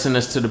 Now they send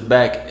us to the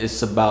back.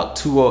 It's about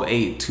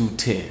 2:08,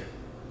 2:10.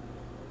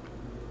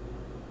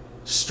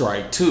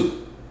 Strike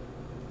two.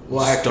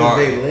 Why? Because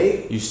they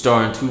late? You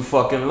starting too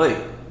fucking late.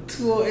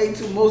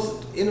 2:08.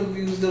 Most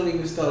interviews don't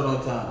even start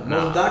on time.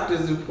 Most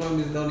doctors'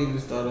 appointments don't even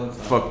start on time.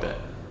 Fuck that.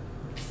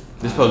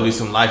 This supposed to be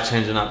some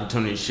life-changing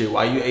opportunity shit.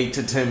 Why you 8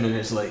 to 10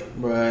 minutes late?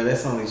 Bruh,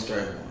 that's only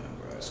strike one,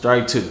 bruh.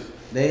 Strike two.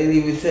 They didn't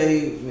even tell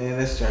you, man,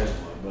 that's strike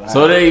one.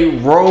 So they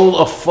roll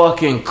a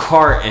fucking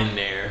cart in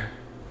there,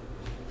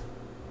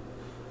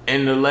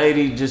 and the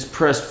lady just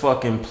pressed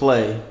fucking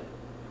play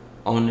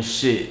on the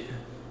shit.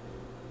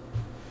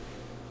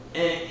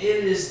 And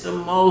it is the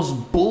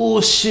most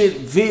bullshit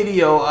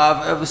video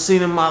I've ever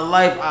seen in my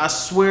life. I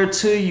swear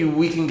to you,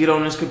 we can get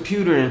on this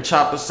computer and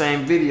chop the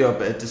same video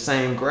up at the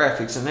same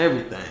graphics and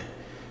everything.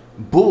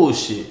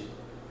 Bullshit.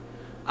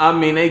 I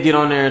mean, they get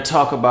on there and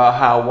talk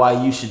about why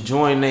you should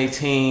join their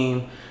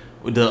team,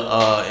 with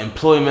the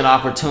employment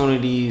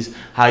opportunities,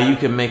 how you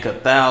can make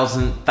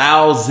thousands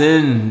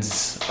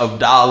of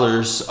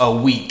dollars a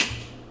week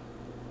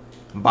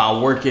by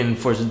working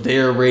for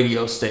their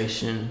radio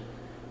station,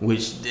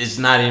 which is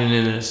not even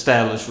an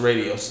established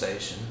radio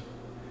station.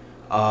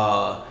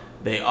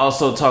 They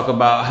also talk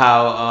about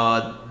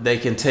how they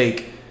can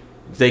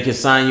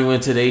sign you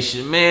into their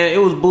shit. Man, it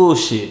was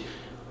bullshit.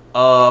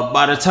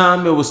 By the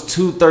time it was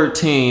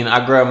 2:13,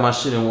 I grabbed my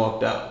shit and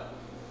walked out.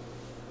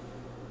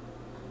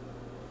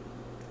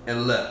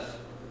 And left.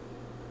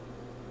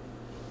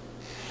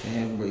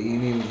 Damn, bro, you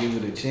didn't even give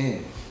it a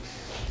chance.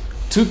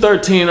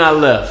 2:13, I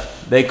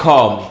left. They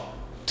called me.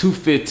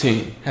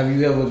 215. Have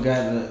you ever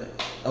gotten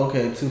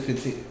okay,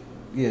 215?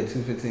 Yeah,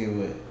 215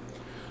 what?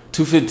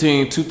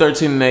 215,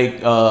 213 they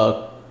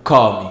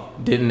called me,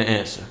 didn't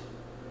answer.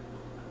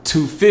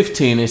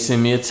 215 they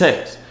sent me a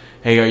text.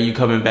 Hey, are you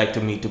coming back to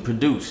meet the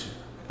producer?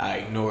 I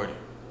ignored it.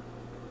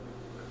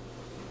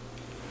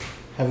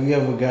 Have you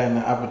ever gotten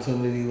an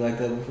opportunity like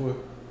that before?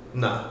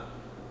 Nah.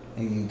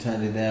 And you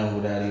turned it down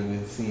without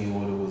even seeing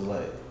what it was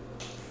like?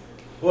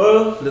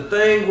 Well, the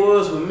thing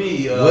was with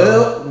me.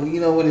 Well,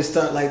 you know when it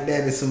start like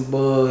that, it's some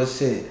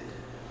bullshit.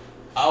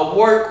 I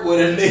work with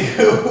a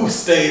nigga who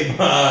stayed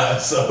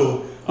behind,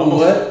 so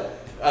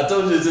What? I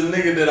told you it's a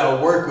nigga that I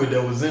work with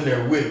that was in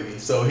there with me,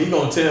 so he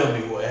gonna tell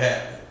me what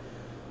happened.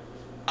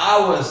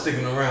 I wasn't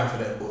sticking around for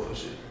that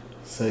bullshit.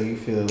 So you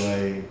feel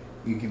like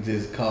you can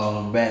just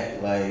call him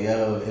back, like,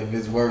 yo, if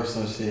it's worth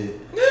some shit.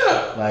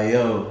 Yeah. Like,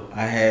 yo,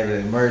 I had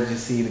an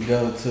emergency to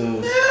go to. Yeah. You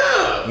know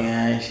what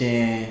I'm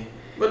saying?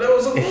 But that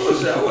was some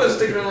bullshit. I wasn't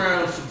sticking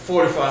around for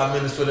 45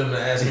 minutes for them to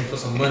ask me for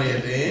some money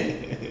at the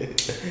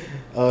end.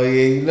 Oh, yeah,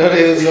 you know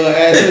they was going to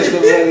ask for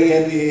some money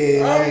at the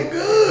end, right? I'm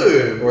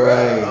good, bro.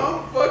 Right.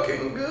 I'm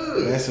fucking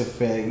good. That's a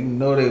fact. You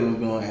know they was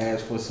going to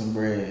ask for some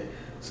bread.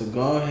 So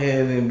go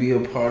ahead and be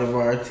a part of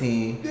our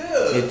team.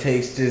 Yeah. It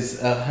takes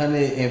just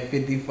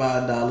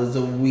 $155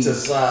 a week to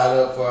sign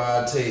up for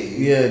our team.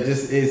 Yeah,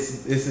 just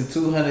it's a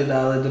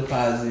 $200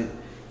 deposit.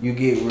 You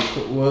get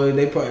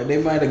they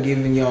might have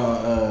given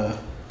y'all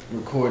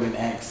recording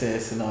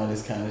access and all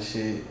this kind of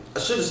shit. I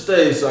should have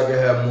stayed so I could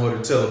have more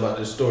to tell about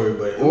this story,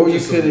 but Or you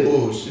could have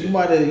you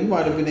might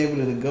have been able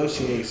to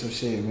negotiate some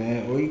shit,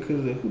 man. Or you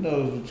could have, who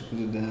knows what you could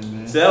have done,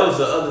 man. So that was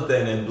the other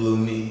thing that blew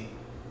me.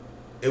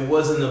 It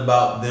wasn't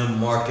about them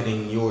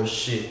marketing your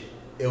shit.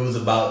 It was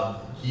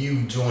about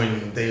you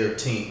joining their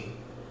team.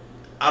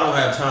 I don't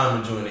have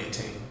time to join their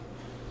team.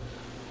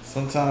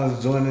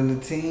 Sometimes joining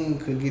the team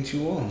could get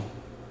you on.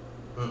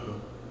 Mm-mm.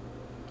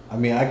 I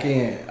mean, I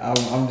can't.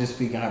 I'm just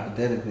speaking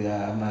hypothetically.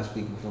 I'm not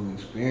speaking from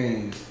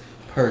experience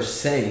per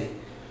se.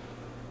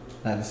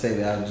 Not to say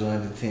that I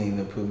joined the team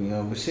that put me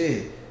on, but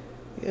shit,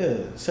 yeah,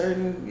 man. So,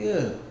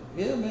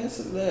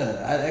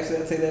 I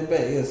take that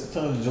back. Yeah,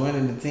 sometimes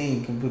joining the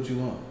team can put you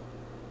on.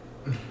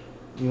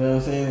 You know what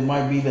I'm saying? It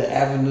might be the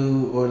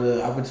avenue or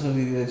the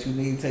opportunity that you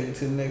need to take it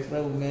to the next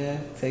level,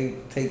 man.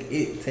 Take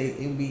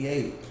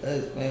NBA.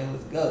 Us, man,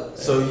 let's go.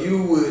 So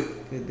you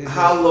would,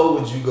 how low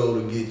would you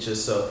go to get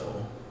yourself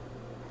on?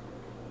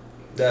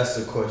 That's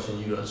the question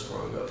you done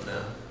sprung up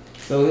now.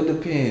 So it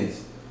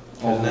depends.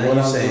 On now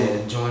you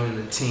saying joining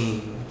the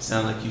team,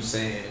 sound like you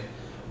saying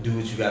do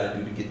what you gotta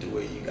do to get to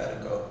where you gotta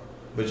go.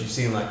 But you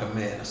seem like a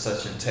man of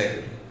such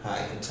integrity,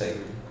 high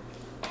integrity.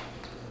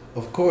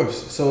 Of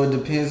course. So it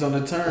depends on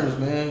the terms,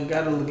 man.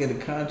 Gotta look at the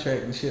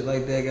contract and shit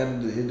like that.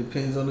 It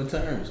depends on the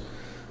terms.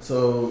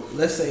 So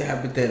let's say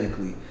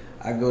hypothetically,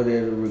 I go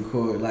there to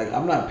record. Like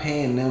I'm not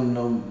paying them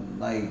no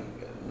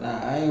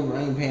I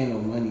ain't paying no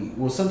money.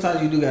 Well,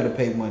 sometimes you do gotta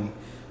pay money,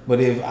 but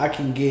if I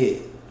can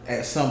get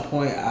at some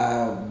point,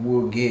 I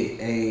will get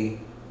a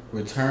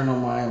return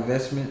on my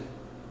investment.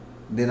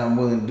 Then I'm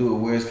willing to do it.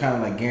 Where it's kind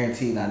of like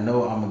guaranteed. And I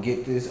know I'm gonna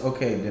get this.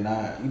 Okay, then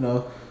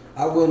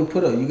I wouldn't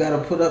put up. You gotta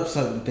put up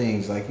certain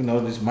things like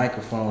this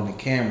microphone, the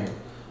camera,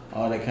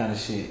 all that kind of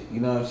shit.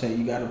 You know what I'm saying?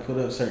 You gotta put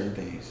up certain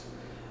things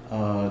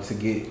to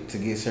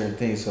get certain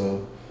things.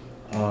 So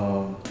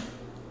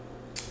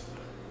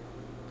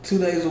 2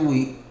 days a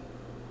week,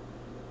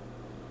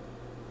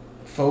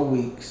 4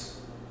 weeks,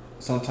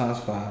 sometimes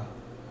 5.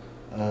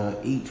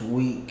 Each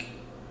week,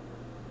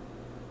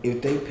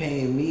 if they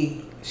paying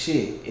me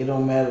shit, it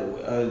don't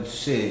matter.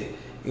 Shit,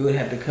 it would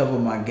have to cover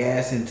my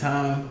gas and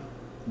time.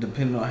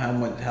 Depending on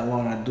how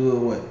long I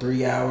do it,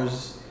 3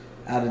 hours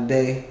out of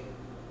day?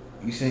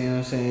 You see what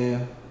I'm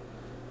saying?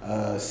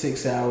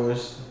 6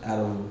 hours out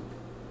of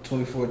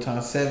 24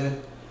 times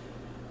 7.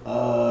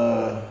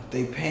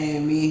 They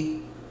paying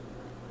me,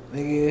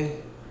 nigga.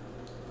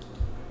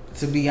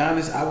 To be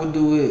honest, I would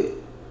do it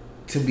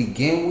to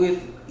begin with.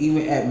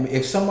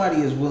 If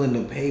somebody is willing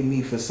to pay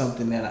me for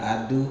something that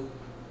I do,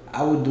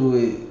 I would do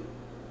it.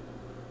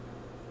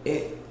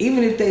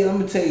 Even if let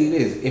me tell you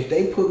this, if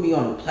they put me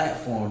on a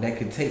platform that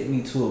could take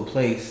me to a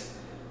place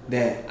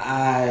that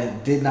I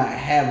did not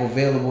have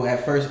available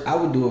at first, I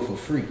would do it for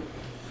free.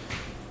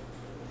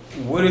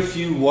 What if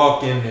you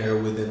walk in there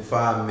within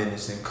 5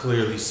 minutes and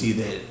clearly see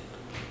that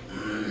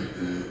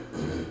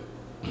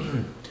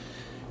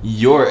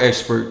your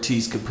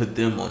expertise could put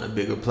them on a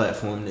bigger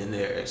platform than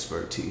their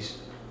expertise?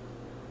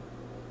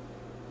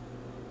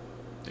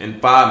 In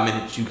 5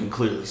 minutes, you can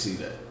clearly see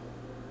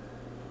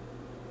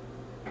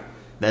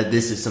that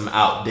this is some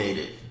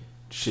outdated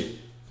shit.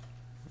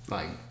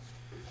 Like,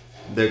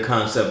 their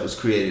concept was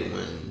created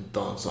when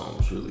Thong Song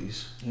was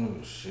released. Oh,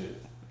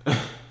 shit.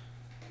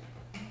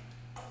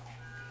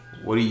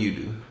 What do you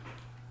do?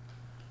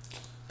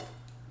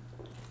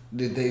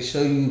 Did they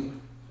show you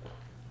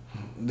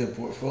their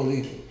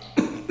portfolio?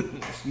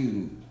 Excuse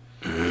me.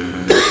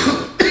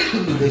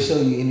 Did they show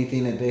you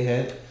anything that they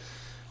had?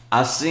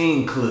 I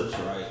seen clips,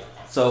 right?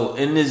 So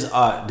in this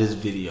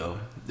video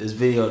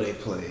they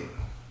played,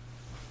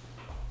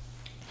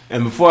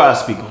 And before I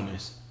speak on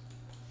this,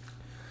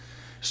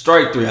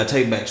 strike 3, I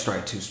take back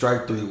strike 2.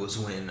 Strike 3 was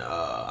when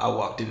I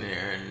walked in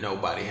there and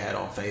nobody had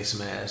on face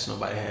masks,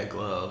 nobody had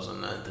gloves or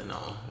nothing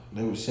on.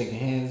 They were shaking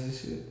hands and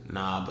shit?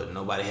 Nah, but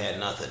nobody had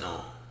nothing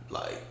on.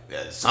 Like,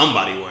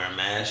 somebody wearing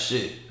masks,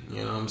 shit.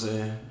 You know what I'm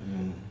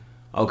saying?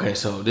 Okay,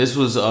 so this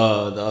was the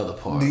other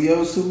part. Do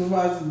your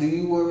supervisor, do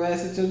you wear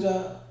masks at your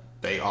job?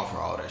 They offer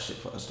all that shit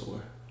for us to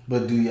wear.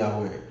 But do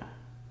y'all wear it?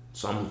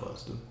 Some of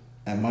us do.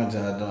 At my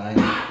job,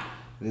 though,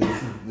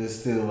 there's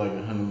still like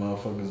 100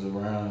 motherfuckers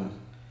around.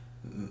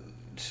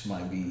 This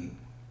might be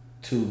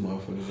 2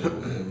 motherfuckers that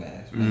wear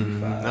masks, maybe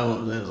 5.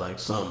 No, there's like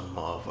some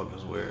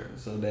motherfuckers wear it.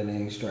 So that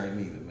ain't strike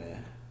neither,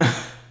 man.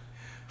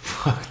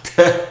 Fuck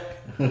that.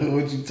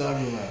 What you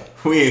talking about?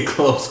 We in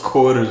close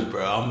quarters,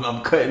 bro.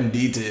 I'm cutting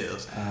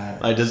details. Right.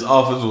 Like, this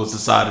office was the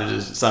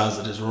size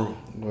of this room.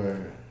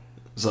 Word.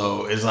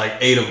 So it's like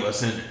 8 of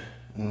us in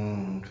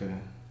there.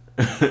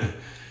 Okay.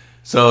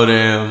 So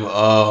then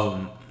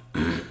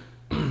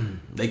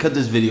they cut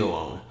this video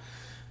on.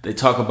 They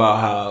talk about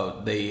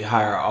how they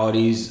hire all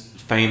these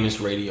famous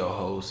radio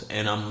hosts,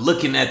 and I'm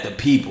looking at the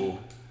people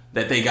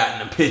that they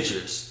got in the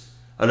pictures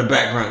of the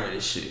background of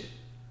this shit.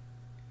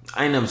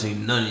 I ain't never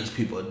seen none of these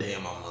people a day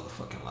in my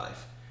motherfucking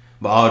life.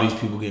 But all these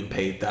people getting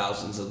paid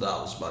thousands of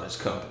dollars by this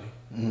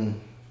company.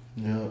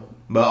 Yep.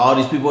 But all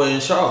these people are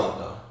in Charlotte,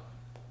 though.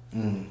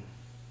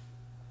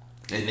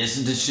 And this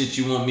is the shit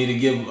you want me to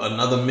give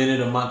another minute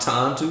of my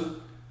time to?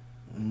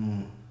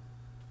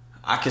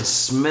 I can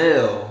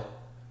smell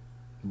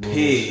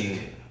pig.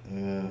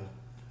 Yeah.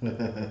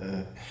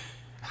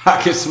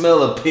 I can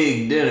smell a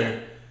pig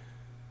dinner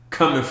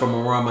coming from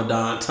a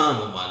Ramadan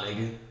tunnel, my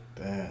nigga.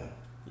 Damn.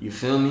 You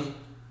feel me?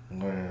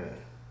 Word.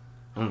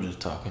 I'm just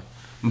talking.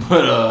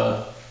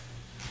 But,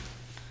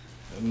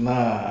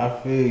 Nah, I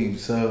feel you.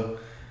 So,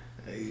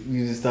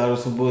 you just thought it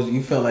was some bullshit.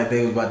 You felt like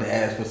they was about to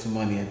ask for some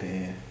money at the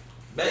end.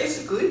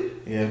 basically.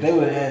 Yeah, if they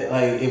would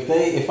like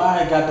if I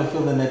had got the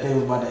feeling that they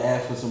was about to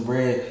ask for some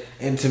bread,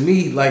 and to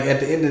me, like at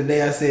the end of the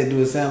day, I said, do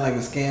it sound like a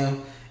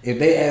scam? If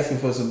they asking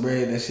for some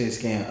bread, that shit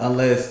scam.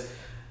 Unless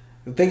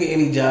think of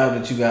any job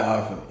that you got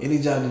offered, any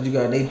job that you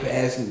got,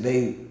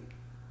 they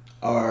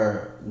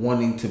are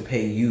wanting to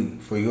pay you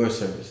for your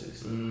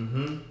services.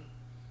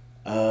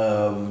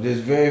 There's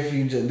very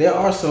few. There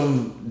are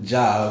some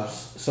jobs,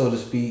 so to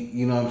speak.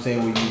 You know what I'm saying,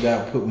 where you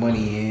got to put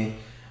money in,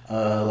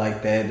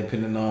 like that,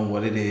 depending on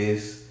what it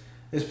is.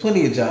 There's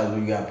plenty of jobs where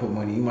you got to put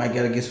money. You might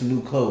got to get some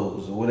new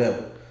clothes or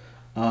whatever.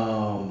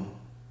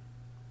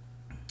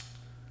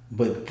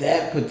 But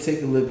that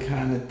particular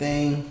kind of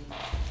thing,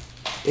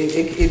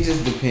 it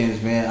just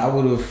depends, man. I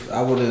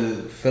would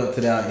have felt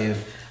it out, and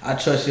I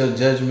trust your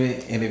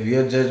judgment. And if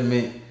your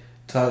judgment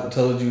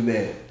told you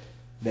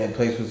that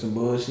place was some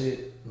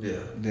bullshit, Yeah.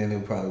 then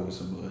it probably was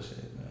some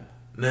bullshit, man.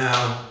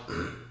 Now,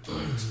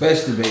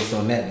 Especially based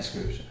on that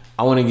description.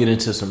 I want to get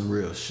into some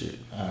real shit.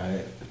 All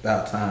right,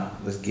 about time.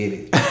 Let's get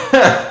it.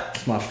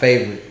 It's my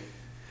favorite.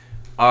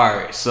 All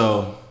right,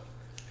 so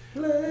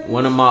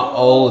one of my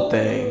old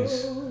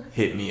things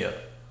hit me up.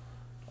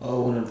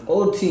 Oh, one of the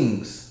old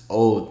teams.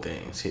 Old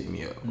things hit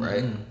me up,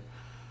 right?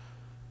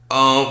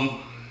 I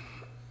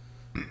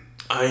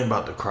ain't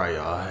about to cry,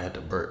 y'all. I had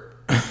to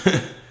burp.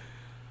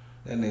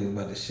 That nigga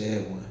about to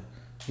shed one.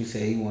 He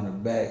said he want her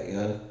back,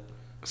 yo.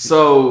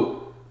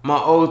 So my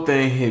old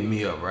thing hit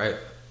me up, right?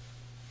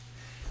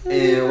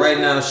 And right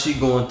now she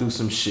going through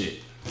some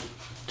shit.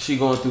 She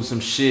going through some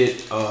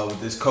shit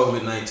with this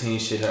COVID-19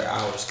 shit. Her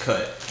hours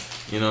cut.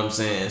 You know what I'm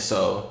saying?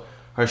 So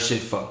her shit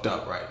fucked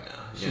up right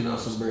now. She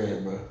wants some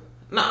bread, bro.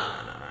 Nah.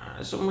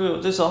 It's some real.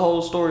 This a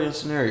whole story and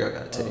scenario I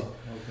gotta tell you. Okay.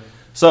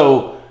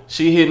 So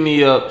she hit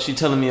me up. She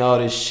telling me all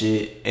this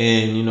shit,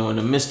 and you know, in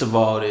the midst of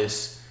all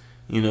this,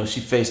 you know, she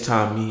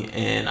FaceTimed me,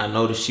 and I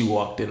noticed she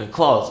walked in a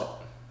closet.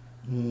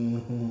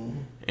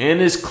 In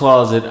this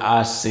closet,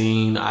 I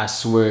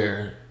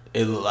swear,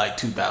 it looked like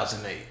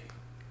 2008.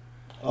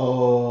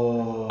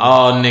 Oh.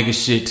 All nigga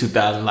shit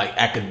 2000, like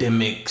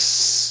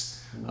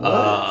academics. What?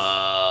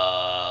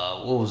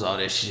 What was all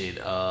that shit?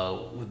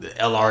 With the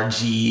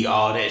LRG,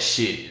 all that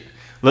shit.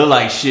 Look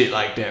like shit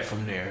like that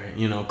from there.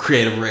 You know,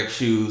 Creative Rec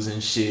shoes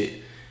and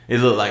shit. It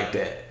looked like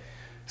that.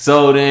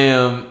 So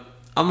then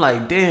I'm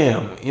like,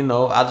 damn, you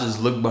know, I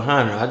just look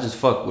behind her. I just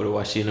fuck with her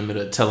while she in the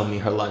middle of telling me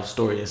her life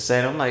story and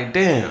sad. I'm like,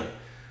 damn,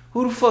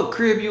 who the fuck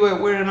crib you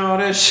at wearing all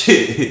that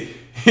shit?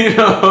 You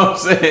know what I'm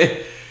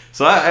saying?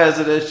 So I asked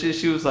her that shit.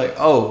 She was like,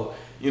 oh,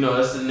 you know,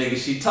 that's the nigga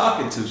she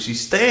talking to.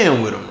 She's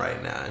staying with him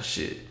right now and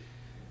shit.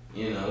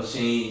 You know,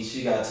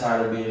 she got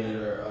tired of being at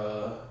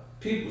her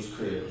people's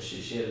crib and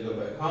shit. She had to go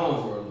back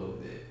home for a little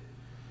bit.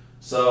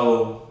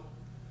 So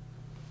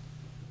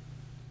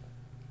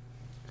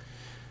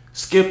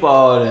skip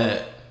all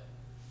that.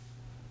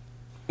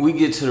 We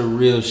get to the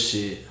real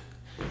shit.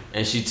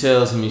 And she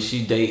tells me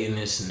she dating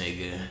this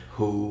nigga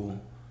who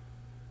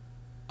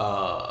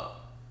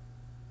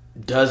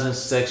doesn't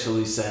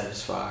sexually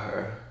satisfy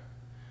her.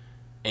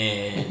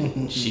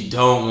 And she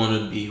don't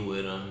want to be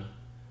with him.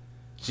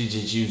 She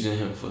just using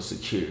him for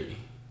security.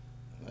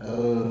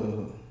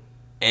 Oh.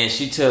 And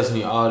she tells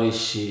me all this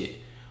shit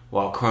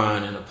while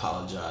crying and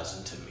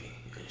apologizing to me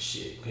and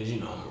shit. Cause you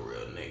know I'm a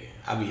real nigga.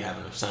 I be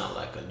having to sound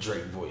like a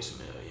Drake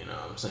voicemail, you know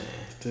what I'm saying?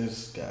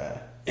 This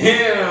guy.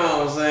 You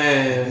know what I'm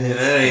saying? Yeah,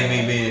 that ain't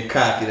me being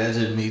cocky, that's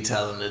just me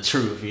telling the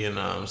truth, you know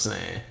what I'm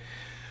saying?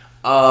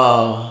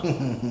 I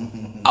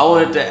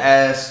wanted to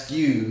ask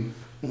you,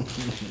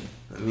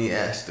 let me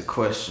ask the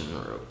question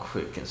real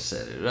quick and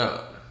set it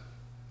up.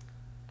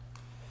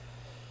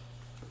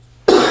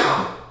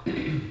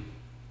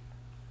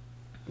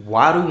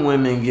 Why do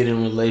women get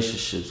in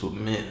relationships with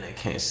men that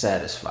can't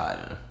satisfy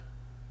them?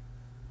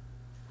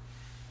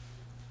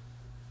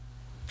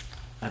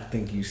 I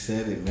think you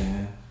said it,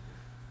 man.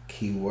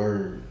 Key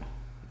word.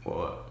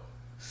 What?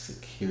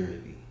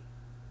 Security.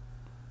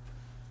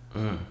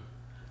 Mm.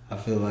 I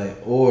feel like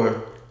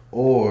or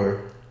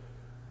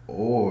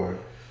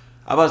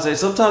I about to say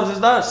sometimes it's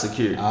not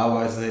security. I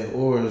always say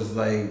or it's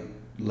like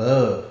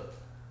love.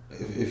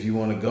 If you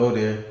want to go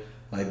there,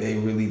 like they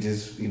really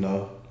just, you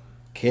know,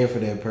 care for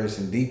that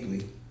person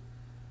deeply.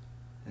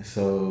 And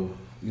so,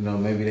 you know,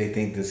 maybe they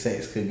think the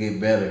sex could get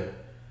better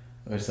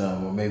or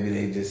something, or maybe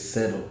they just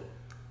settle.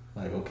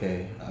 Like,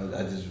 okay,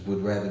 I just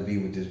would rather be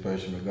with this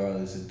person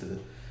regardless if the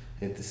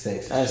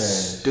sex is That's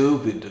trash.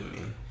 stupid to me.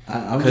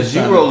 Because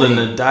you rolling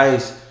the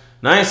dice.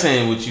 Now I ain't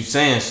saying what you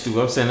saying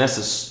stupid. I'm saying that's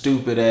a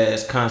stupid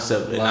ass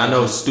concept. And I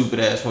know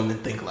stupid ass women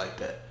think like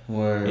that.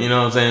 Word. You know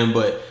what I'm saying?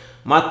 But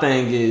my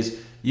thing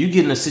is, you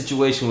get in a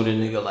situation with a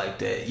nigga like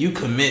that. You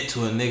commit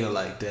to a nigga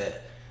like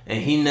that.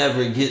 And he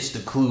never gets the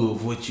clue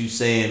of what you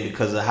saying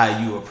because of how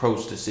you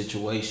approach the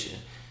situation.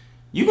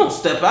 You gonna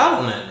step out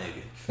on that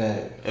nigga.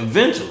 Fact.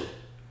 Eventually.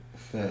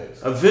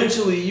 Facts.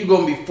 Eventually, you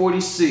gonna be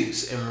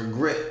 46 and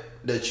regret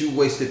that you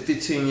wasted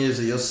 15 years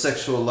of your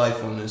sexual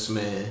life on this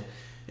man,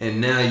 and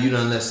now you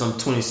done let some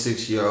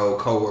 26-year-old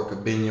coworker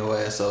bend your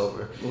ass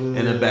over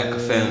in the back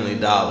of Family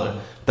Dollar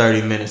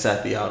 30 minutes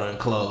after y'all done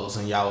closed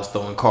and y'all was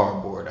throwing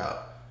cardboard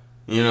out.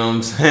 You know what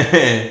I'm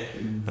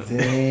saying?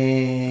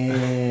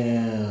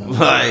 Damn.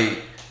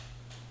 Like,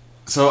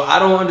 so I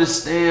don't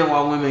understand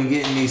why women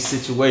get in these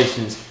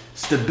situations.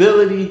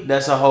 Stability,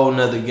 that's a whole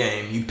nother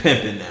game. You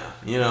pimping now.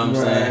 You know what I'm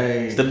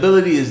saying?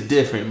 Stability is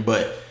different,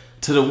 but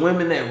to the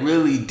women that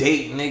really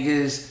date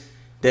niggas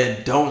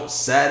that don't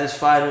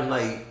satisfy them,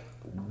 like,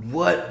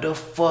 what the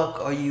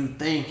fuck are you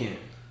thinking?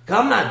 Cause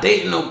I'm not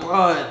dating no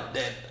broad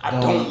that I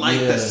don't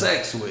like the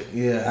sex with.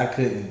 Yeah, I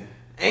couldn't.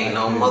 Ain't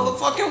no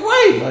motherfucking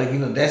way. Like, you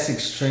know, that's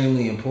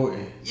extremely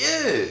important.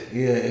 Yeah.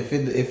 Yeah, if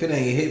it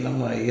ain't hitting,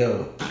 I'm like,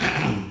 yo,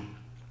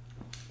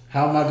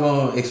 how am I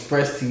gonna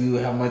express to you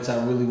how much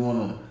I really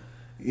wanna,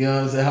 you know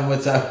what I'm saying? How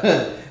much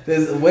I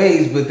there's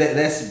ways, but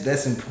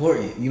that's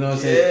important. You know what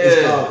I'm saying? Yeah.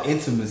 It's called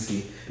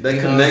intimacy. That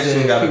you know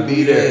connection gotta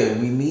be there. Yeah,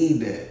 we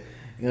need that.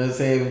 You know what I'm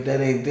saying? If that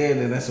ain't there,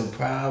 then that's a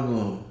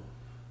problem.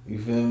 You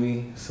feel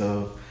me?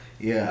 So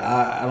yeah,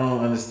 I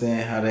don't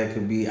understand how that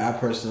could be. I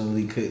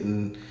personally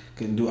couldn't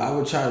do. I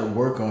would try to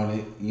work on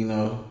it. You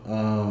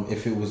know,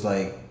 if it was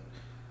like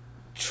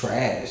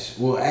trash.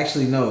 Well,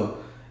 actually, no.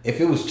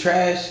 If it was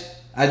trash,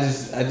 I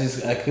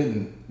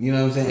couldn't. You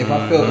know what I'm saying? If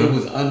I felt it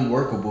was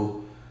unworkable,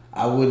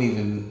 I wouldn't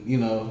even, you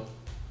know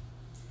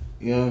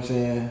what I'm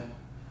saying?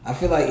 I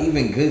feel like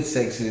even good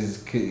sex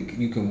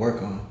you can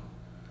work on.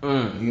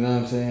 You know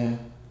what I'm saying?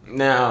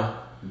 Now,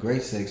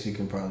 great sex you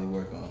can probably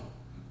work on.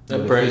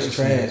 That but if it's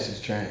trash,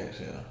 it's trash,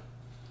 yeah.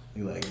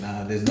 You're like,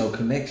 nah, there's no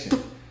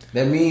connection.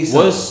 That means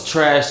what's something.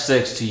 trash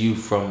sex to you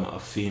from a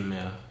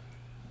female?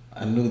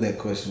 I knew that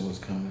question was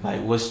coming.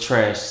 Like, what's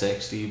trash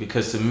sex to you?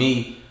 Because to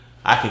me,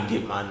 I can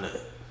get my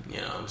nut. You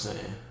know what I'm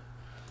saying?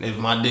 If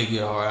my dick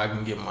get hard, I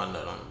can get my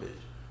nut on the bitch.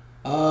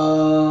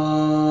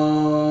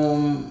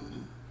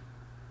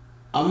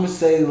 I'm gonna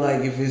say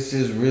like if it's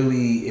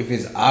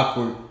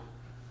awkward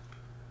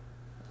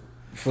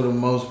for the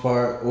most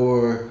part,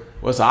 or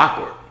what's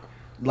awkward?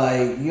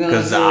 Like, you know,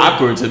 because the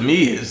awkward to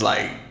me is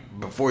like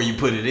before you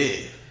put it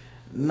in.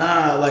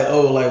 Nah, like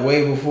like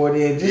way before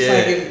then. Just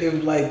like if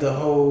like the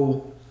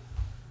whole,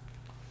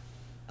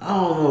 I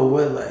don't know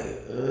what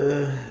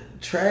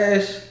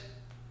trash.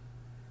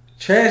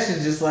 Trash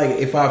is just like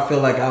if I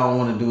feel like I don't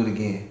want to do it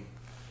again.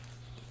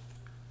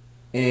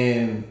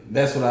 And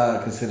that's what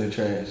I consider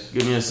trash.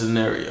 Give me a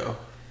scenario.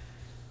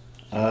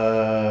 It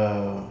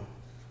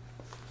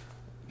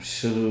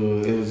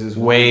was just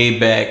way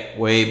back,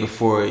 way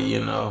before, you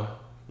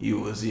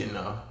was, a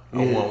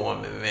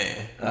one-woman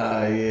man.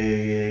 Yeah,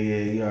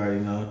 you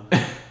already know.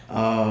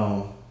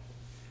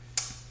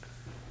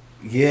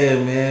 Yeah,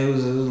 man, it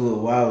was a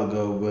little while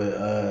ago, but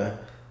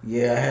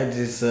yeah, I had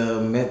just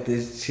met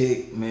this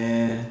chick,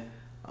 man,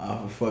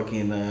 off of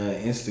fucking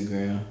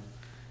Instagram,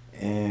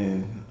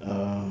 and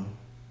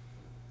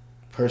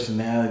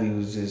personality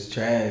was just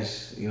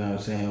trash. You know what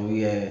I'm saying? We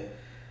had,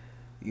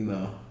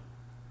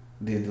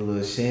 did the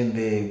little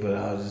shindig, but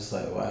I was just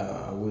like,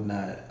 wow, I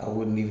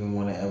wouldn't even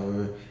want to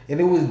ever. And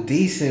it was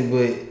decent,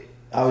 but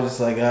I was just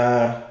like,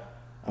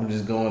 I'm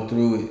just going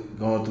through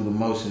the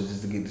motions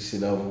just to get the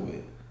shit over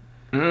with.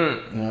 You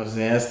know what I'm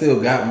saying? I still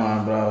got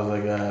mine, but I was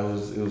like,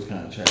 it was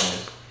kind of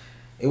trash.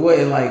 it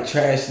wasn't like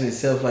trash in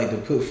itself. Like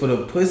for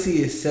the pussy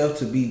itself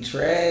to be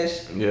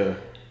trash, Yeah.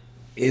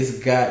 it's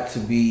got to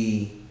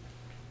be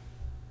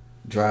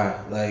dry,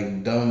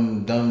 like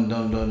dumb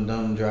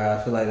dry.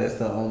 I feel like that's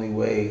the only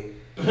way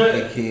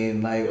it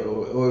can like,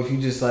 or if you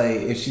just like,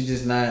 if she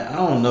just not, I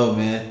don't know,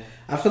 man.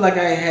 I feel like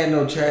I ain't had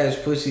no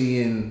trash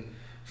pussy in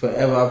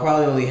forever. I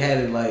probably only had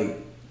it like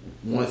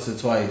once or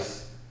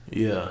twice.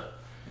 Yeah.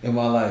 In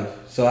my life,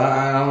 so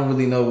I don't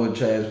really know what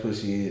trash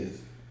pussy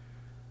is.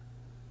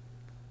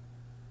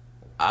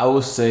 I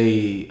would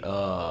say,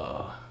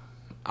 I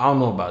don't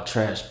know about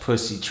trash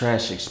pussy,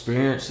 trash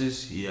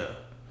experiences. Yeah.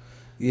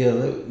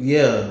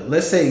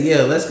 Let's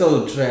say let's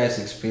go trash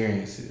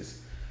experiences,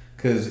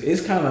 cause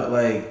it's kind of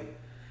like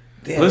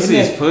damn, pussy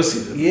is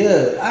pussy.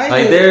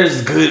 Like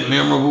there's good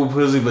memorable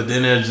pussy, but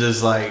then there's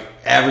just like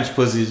average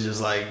pussy is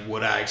just like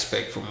what I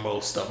expect from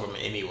most of them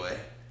anyway.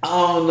 I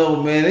don't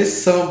know, man. It's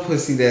some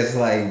pussy that's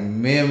like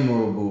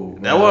memorable.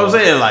 That's what I'm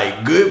saying.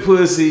 Like good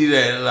pussy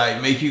that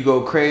like make you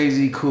go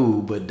crazy,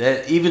 cool. But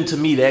that even to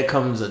me that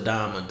comes a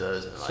dime a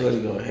dozen. Like,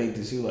 Shorty gonna hate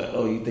this. You like,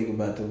 oh, you think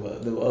about the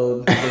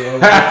old.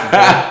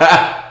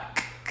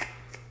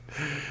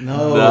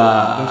 No,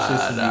 them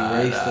shits is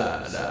erased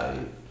up.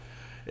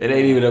 It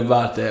ain't even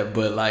about that,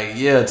 but like,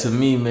 yeah, to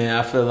me, man,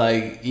 I feel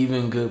like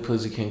even good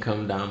pussy can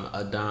come down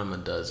a dime a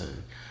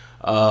dozen.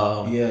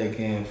 Yeah, it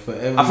can.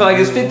 Forever. I feel like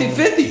it's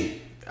 50-50.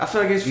 I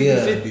feel like it's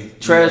 50-50.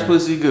 Trash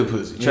pussy, good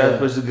pussy. Trash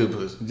pussy, good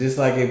pussy. Just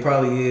like it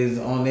probably is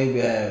on their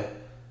behalf.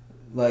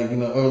 Like, you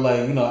know, or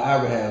like, you know, our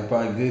behalf.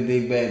 Probably good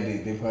dick, bad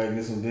dick. They probably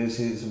get some good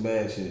shit, some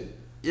bad shit.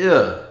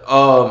 Yeah.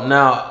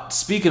 Now,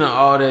 speaking of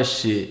all that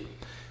shit,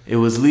 it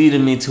was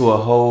leading me to a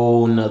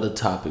whole nother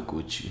topic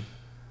with you.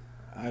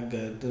 I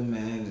got the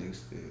magic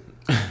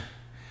stick.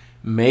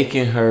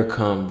 Making her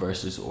come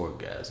versus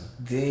orgasm.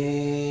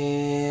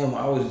 Damn,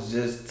 I was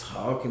just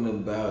talking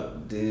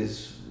about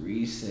this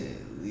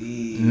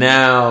recently.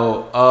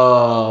 Now,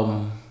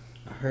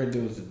 I heard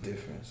there was a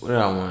difference.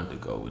 Where I wanted to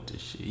go with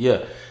this shit.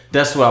 Yeah,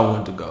 that's where I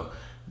wanted to go.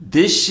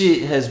 This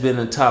shit has been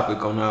a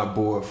topic on our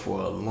board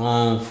for a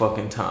long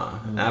fucking time.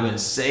 Mm-hmm. And I've been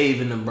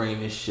saving to bring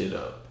this shit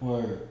up.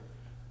 Word.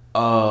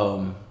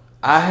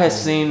 I had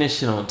seen this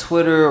shit on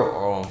Twitter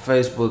or on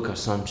Facebook or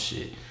some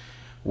shit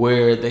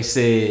where they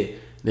said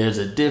there's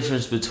a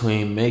difference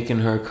between making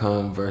her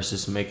come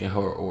versus making her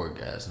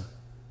orgasm.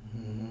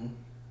 Mm-hmm.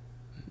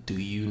 Do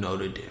you know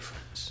the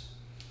difference?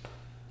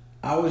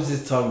 I was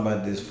just talking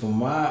about this. From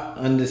my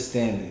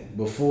understanding,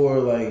 before,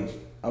 like,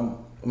 I'm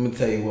gonna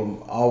tell you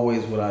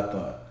what I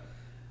thought.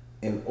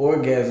 An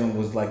orgasm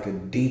was like a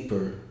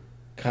deeper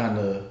kind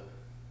of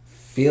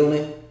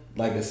feeling,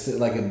 like a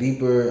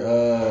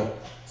deeper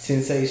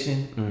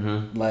sensation.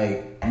 Mm-hmm.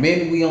 Like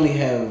men, we only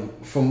have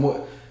from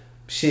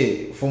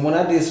when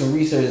I did some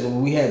research,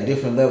 we had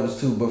different levels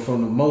too. But for the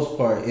most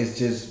part, it's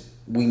just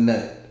we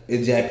nut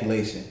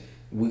ejaculation.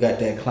 We got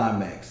that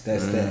climax.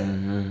 That's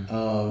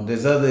that.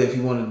 There's other if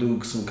you want to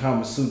do some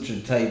Kama Sutra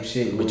type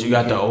shit. But you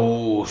got the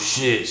old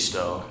shits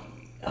though.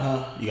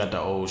 You got the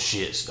old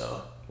shits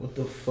though. What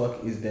the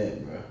fuck is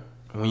that, bro?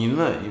 When you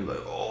nut, you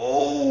like,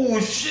 oh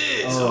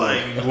shit. So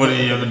like, what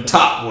are the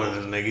top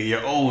ones, nigga?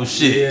 Your old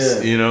shits.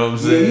 Yeah. You know what I'm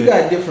saying? Yeah, you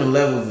got different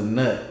levels of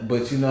nut,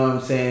 but you know what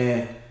I'm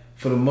saying.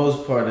 For the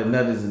most part, a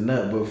nut is a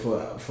nut. But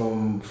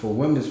for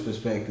women's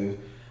perspective,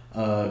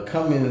 an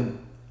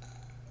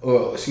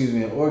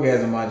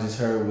orgasm I just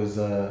heard was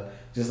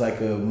just like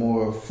a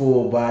more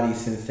full body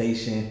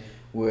sensation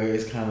where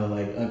it's kind of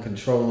like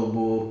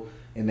uncontrollable,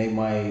 and they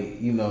might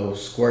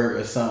squirt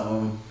or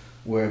something.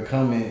 Where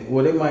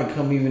they might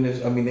come even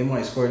if they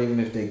might squirt even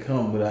if they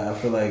come, but I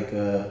feel like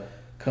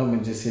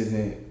coming just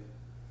isn't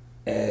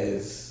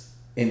as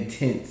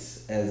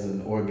intense as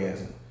an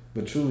orgasm.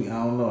 But truly,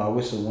 I don't know. I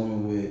wish a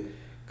woman would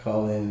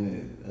call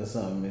in or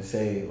something and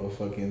say or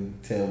fucking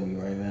tell me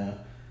right now.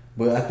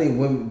 But I think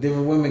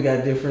different women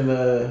got different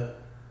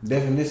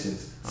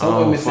definitions. Some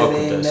women say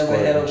they ain't never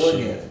had an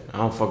orgasm. I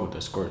don't fuck with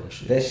that squirting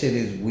shit. That shit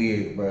is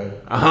weird, bro.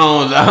 I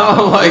don't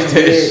like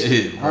that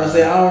shit, bro.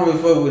 Honestly, I don't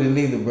really fuck with it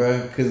neither, bro.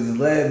 Because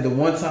the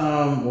one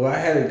time, well, I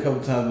had it a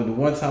couple times, but the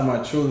one time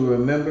I truly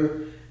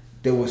remember,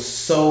 there was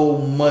so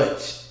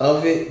much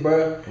of it,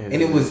 bro. And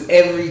it was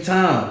every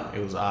time. It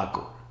was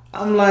awkward.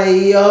 I'm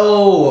like,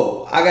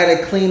 yo, I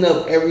gotta clean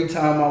up every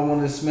time I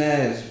want to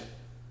smash.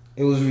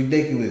 It was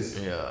ridiculous.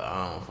 Yeah,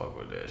 I don't fuck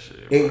with that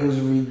shit, bro. It was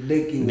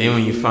ridiculous. Then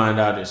when you find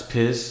out it's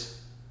piss.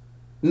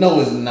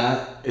 No, it's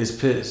not. It's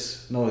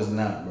piss. No, it's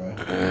not, bro.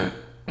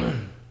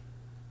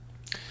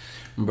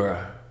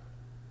 Bruh.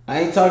 I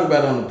ain't talking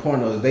about on the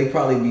pornos. They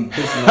probably be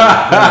pissing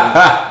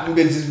on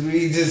the bitches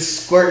be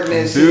just squirting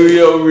that shit. Do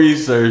your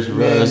research, bro.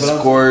 Man,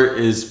 squirt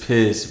is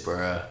piss,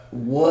 bro.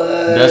 What?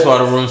 That's why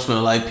the room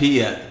smell like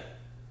pee at.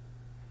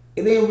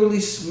 It didn't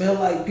really smell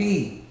like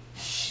pee.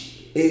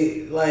 Shit.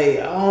 It I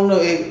don't know.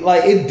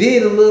 It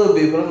did a little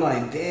bit, but I'm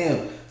like,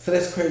 damn. So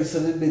that's crazy. So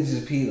this bitch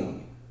just peed on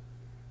me.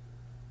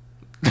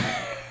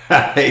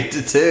 I hate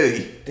to tell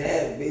you.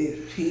 That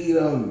bitch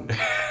peed on me.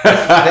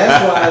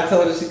 That's why I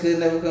told her she could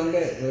never come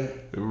back, bro.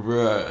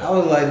 Right. I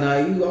was like, nah,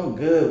 I'm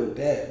good with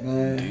that,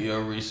 man. Do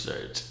your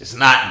research. It's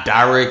not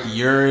direct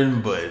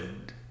urine, but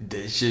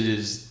that shit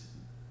is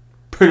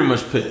pretty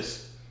much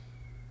piss.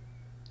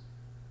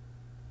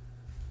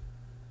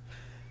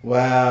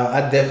 Wow,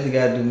 I definitely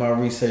gotta do my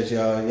research,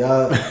 y'all.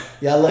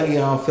 Y'all lucky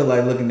I don't feel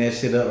like looking that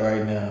shit up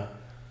right now.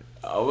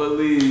 I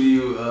believe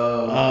you.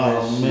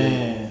 Oh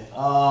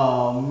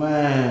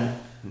man.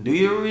 Do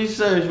your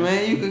research,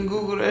 man. You can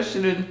Google that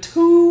shit in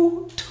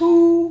two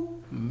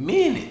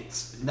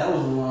minutes. That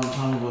was a long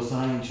time ago, so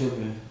I ain't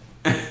tripping.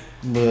 But,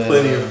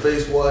 Plenty of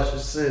face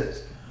washes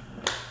since.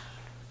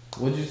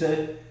 What'd you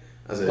say?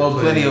 I said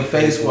plenty of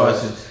face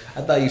washes.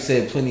 I thought you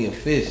said plenty of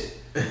fish.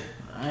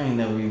 I ain't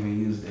never even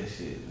used that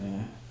shit,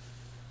 man.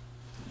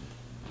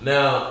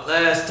 Now,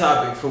 last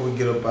topic before we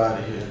get up out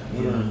of here.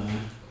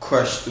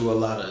 Crush through a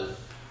lot of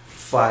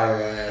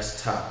fire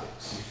ass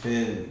topics. You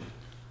feel me?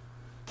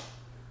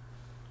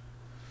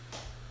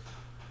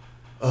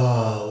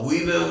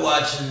 We've been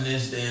watching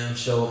this damn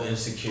show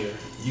Insecure.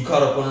 You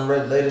caught up on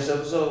the latest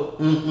episode?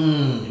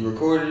 Mm-mm. You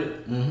recorded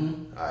it?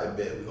 Mm-hmm. I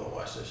bet we gonna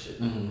watch that shit.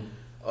 Mm-hmm.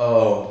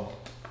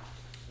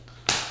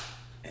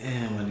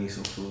 Damn, I need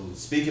some food.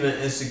 Speaking of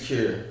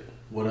Insecure,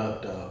 What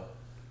up, dog?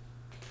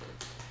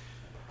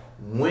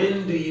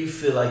 when do you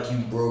feel like you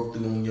broke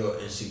through on your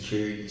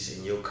insecurities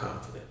and your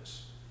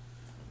confidence?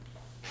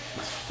 I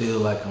feel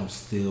like I'm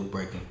still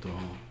breaking through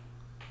 'em.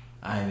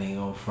 I ain't even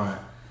gonna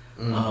front.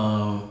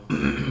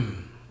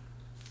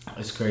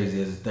 It's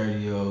crazy. As a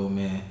 30-year-old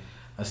man,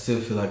 I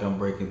still feel like I'm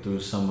breaking through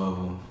some of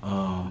them.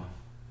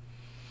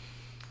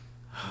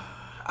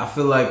 I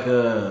feel like,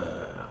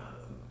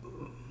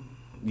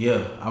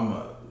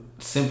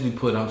 simply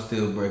put, I'm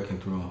still breaking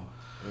through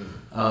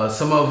them.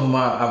 Some of them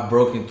I've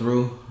broken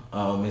through,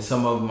 and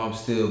some of them I'm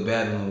still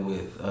battling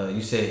with.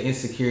 You said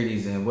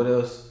insecurities and what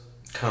else?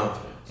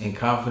 Confidence. And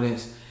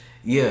confidence.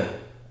 Yeah.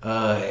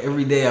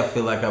 Every day I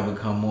feel like I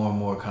become more and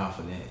more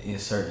confident in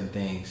certain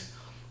things.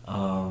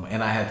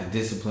 And I have to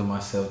discipline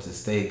myself to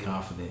stay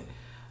confident.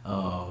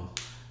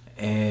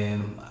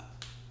 And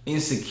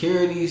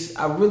insecurities,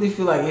 I really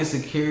feel like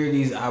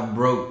insecurities I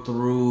broke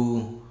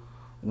through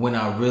when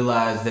I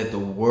realized that the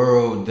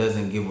world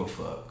doesn't give a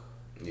fuck.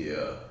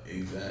 Yeah,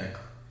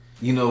 exactly.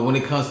 You know, when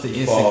it comes to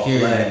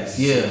insecurities,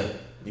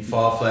 you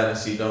fall flat and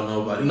see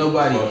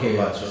nobody cares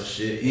about your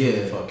shit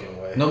any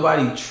fucking way.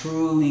 Nobody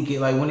truly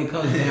get, like, when it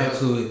comes down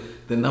to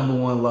it, the number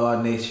one law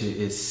of nature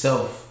is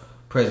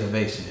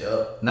self-preservation.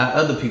 Yep. Not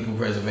other people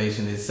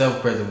preservation, it's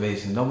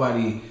self-preservation.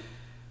 Nobody,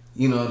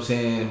 you know what I'm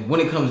saying, when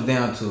it comes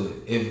down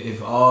to it,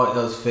 if all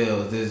else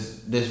fails,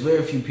 there's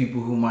very few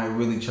people who might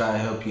really try to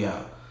help you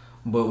out.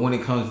 But when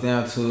it comes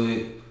down to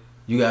it,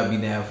 you gotta be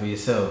down for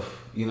yourself.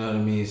 You know what I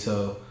mean?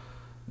 So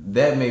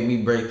that made me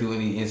break through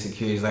any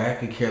insecurities. Like, I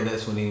could care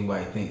less what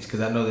anybody thinks because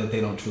I know that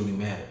they don't truly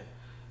matter.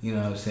 You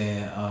know what I'm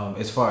saying?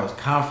 As far as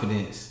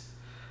confidence,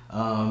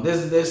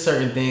 there's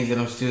certain things that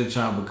I'm still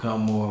trying to become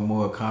more and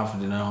more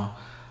confident on.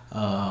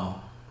 I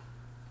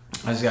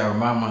just gotta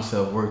remind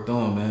myself, work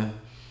through them, man.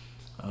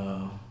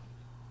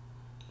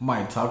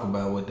 Might talk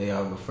about what they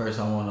are, but first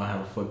I wanna know how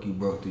the fuck you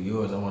broke through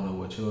yours. I wanna know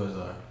what yours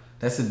are.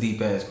 That's a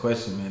deep ass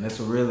question, man. That's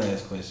a real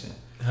ass question.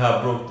 How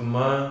I broke through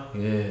mine?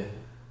 Yeah.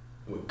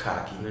 With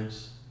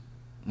cockiness.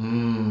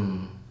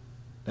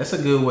 That's a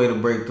good way to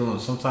break through them.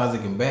 Sometimes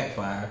it can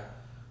backfire,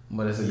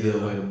 but it's a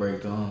good way to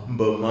break through them.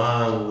 But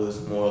mine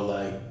was more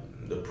like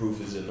the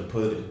proof is in the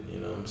pudding. You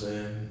know what I'm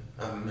saying?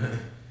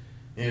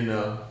 You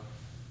know,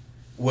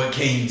 what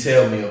can you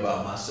tell me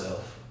about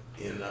myself?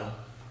 You know,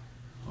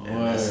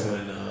 and that's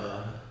when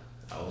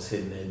I was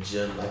hitting that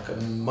gym like a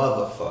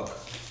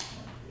motherfucker.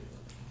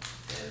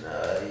 And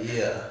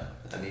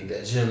I need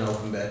that gym to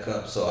open back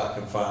up so I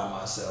can find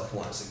myself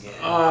once again.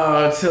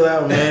 Oh, chill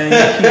out, man.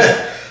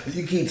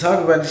 You keep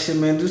talking about this shit,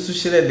 man. Do some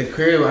shit at the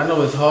crib. I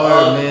know it's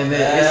hard, man.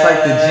 It's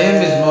like the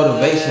gym is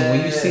motivation.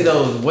 When you see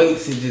those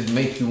weights, it just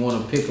makes you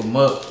want to pick them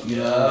up. You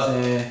know what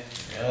I'm saying?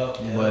 Yep.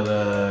 But,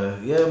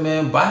 yeah,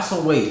 man, buy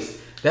some weights.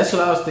 That's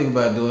what I was thinking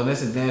about doing.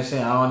 That's a damn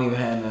shame. I don't even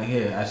have none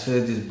here. I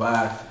should just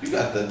buy. You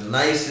got the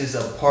nicest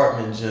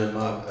apartment gym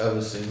I've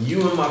ever seen.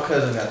 You and my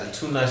cousin got the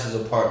two nicest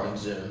apartment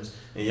gyms.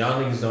 And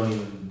y'all niggas don't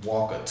even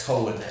walk a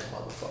toe in that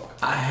motherfucker.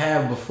 I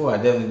have before. I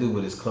definitely do,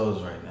 but it's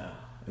closed right now.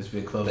 It's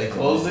been closed. They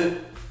closed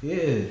it?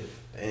 Yeah.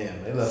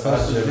 Damn, they left our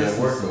gym at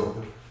work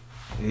open.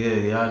 Yeah,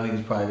 y'all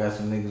niggas probably got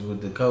some niggas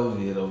with the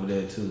COVID over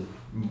there too.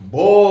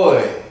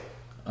 Boy.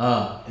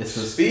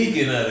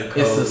 Speaking of the COVID.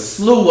 It's a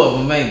slew of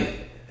them, ain't it?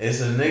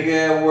 It's a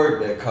nigga at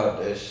work that caught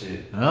that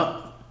shit.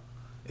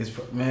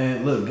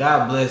 Man, look,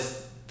 God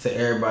bless to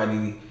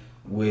everybody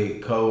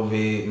with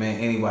COVID, man.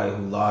 Anybody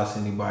who lost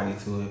anybody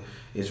to it.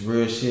 It's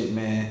real shit,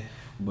 man.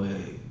 But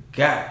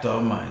God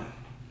almighty.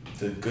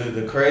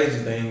 The crazy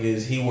thing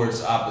is he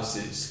works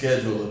opposite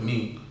schedule of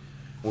me.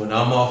 When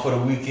I'm off for the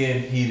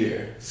weekend, he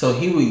there. So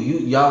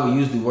y'all would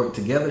usually work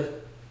together?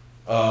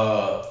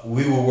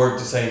 We would work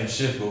the same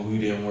shift, but we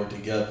didn't work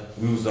together.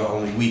 We was the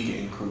only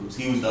weekend crews.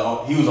 He was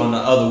on the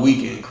other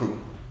weekend crew.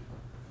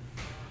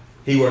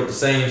 He worked the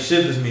same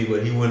shift as me,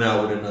 but he went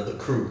out with another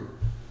crew.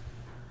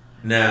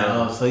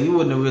 Now, so you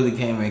wouldn't have really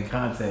came in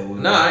contact with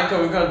him. Nah, I ain't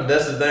come in contact.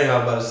 That's the thing I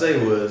was about to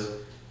say was,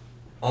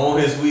 on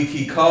his week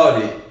he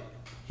caught it,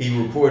 he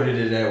reported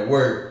it at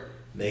work.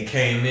 They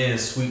came in,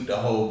 swept the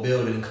whole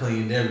building,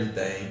 cleaned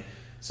everything.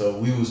 So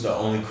we was the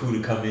only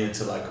crew to come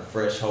into like a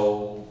fresh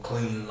whole,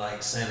 clean,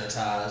 like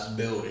sanitized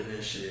building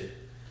and shit.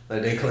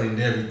 Like they cleaned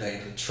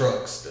everything, the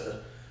trucks,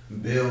 the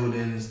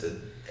buildings, the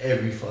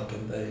every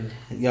fucking thing.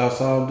 Y'all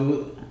saw him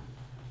do it?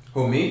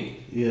 Who,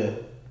 me? Yeah.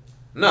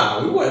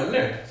 Nah, we wasn't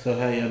there. So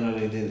how y'all know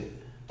they did it?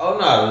 Oh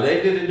no,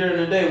 they did it during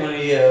the day when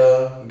he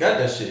got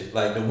that shit.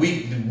 Like the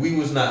week we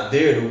was not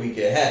there the week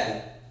it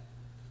happened.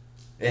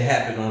 It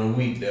happened on the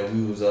week that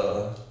we was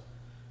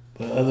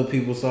But other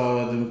people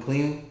saw them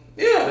clean?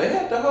 Yeah, they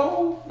had the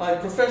whole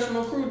like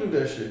professional crew do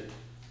that shit.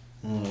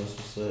 Oh, that's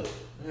what's up.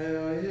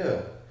 Hell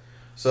yeah.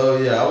 So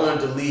yeah, I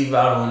wanted to leave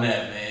out on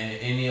that, man.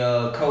 Any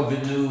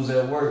COVID news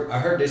at work? I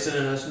heard they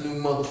sending us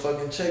new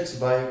motherfucking checks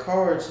via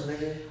cards,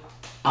 nigga.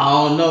 I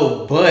don't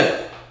know,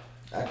 but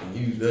I can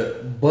use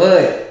that.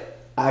 But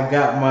I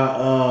got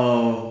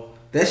my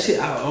that shit.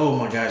 Oh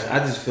my gosh, I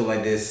just feel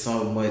like there's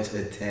so much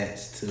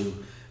attached to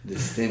the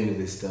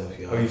stimulus stuff,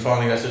 y'all. Oh, you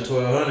finally got your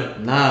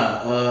 1,200?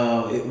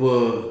 Nah,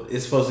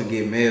 it's supposed to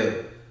get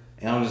mailed,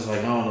 and I'm just like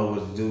I don't know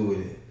what to do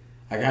with it.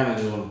 I kind of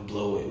just want to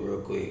blow it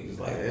real quick. It's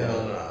like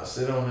hell nah,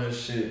 sit on that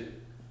shit.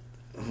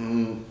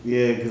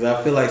 Yeah, because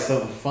I feel like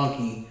something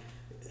funky.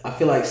 I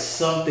feel like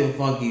something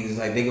funky is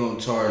like they gonna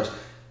charge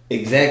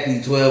exactly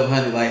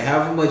 1,200. Like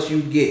however much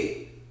you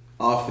get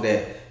off of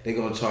that, they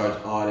gonna charge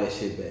all that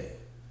shit back.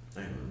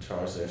 They gonna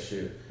charge that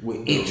shit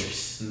with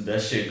interest. That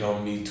shit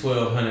gonna be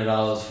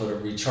 $1,200 for the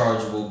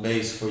rechargeable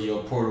base for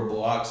your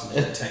portable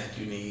oxygen tank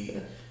you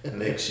need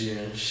next year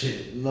and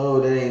shit. No,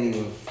 that ain't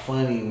even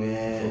funny,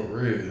 man. For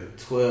real.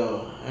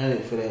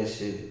 1,200 for that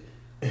shit.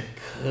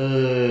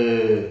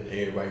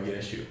 Everybody get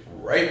that shit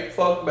right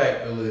fuck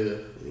back to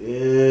live.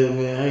 Yeah,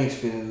 man, I ain't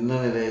spending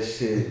none of that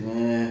shit,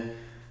 man.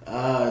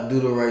 Do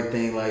the right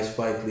thing like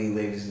Spike Lee,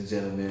 ladies and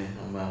gentlemen.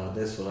 I'm out.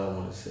 That's what I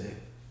want to say.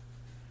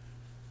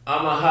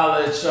 I'ma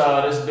holler at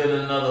y'all. This been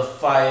another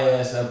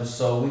fire-ass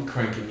episode. We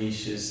cranking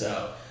these shits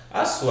out.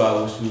 I swear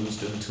I wish we was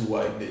them two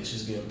white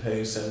bitches getting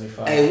paid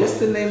 $75. Hey, what's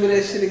the name of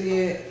that shit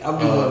again?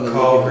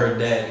 Call Her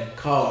Daddy.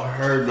 Call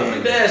Her Daddy. I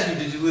mean, to ask you,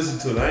 did you listen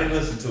to it? I ain't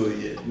listened to it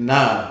yet.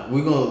 Nah,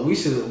 we're gonna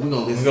listen to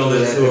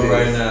it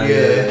right now.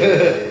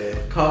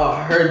 Yeah. Call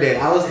Her Daddy.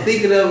 I was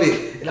thinking of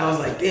it, and I was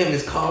like, damn,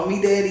 it's Call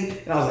Me Daddy?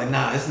 And I was like,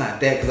 nah, it's not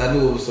that, because I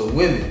knew it was some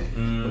women.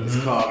 Mm-hmm. But it's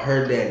called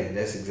Her Daddy.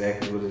 That's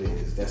exactly what it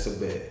is. That's a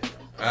bet.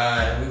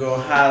 Alright, we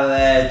gonna holler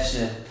at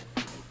you.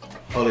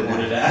 Hold it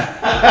down.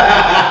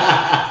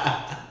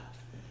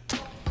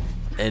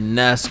 And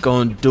that's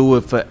gonna do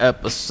it for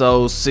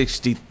episode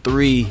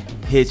 63.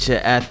 Hit you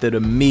after the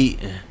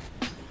meeting.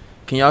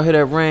 Can y'all hear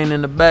that rain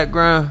in the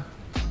background?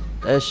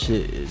 That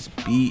shit is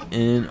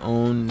beating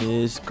on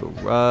this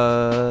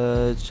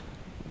garage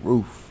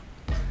roof.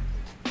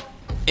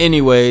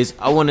 Anyways,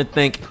 I want to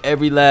thank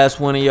every last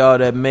one of y'all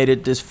that made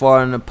it this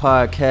far in the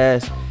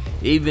podcast.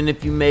 Even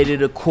if you made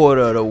it a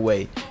quarter of the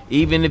way.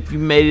 Even if you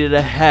made it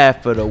a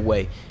half of the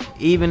way.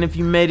 Even if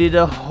you made it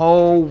a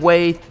whole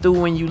way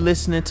through and you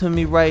listening to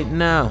me right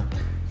now.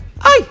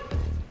 I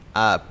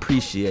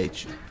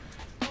appreciate you.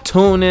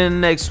 Tune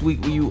in next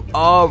week where you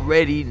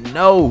already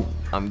know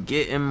I'm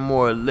getting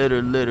more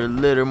litter,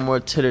 more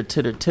titter.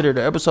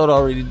 The episode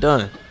already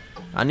done.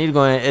 I need to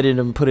go ahead and edit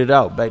and put it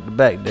out back to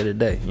back day to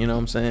day. You know what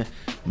I'm saying?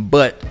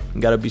 But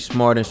you gotta be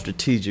smart and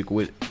strategic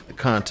with the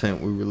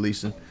content we're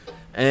releasing.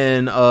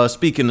 And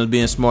speaking of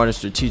being smart and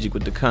strategic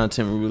with the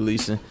content we're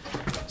releasing,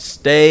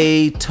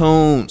 stay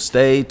tuned.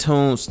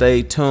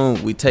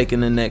 We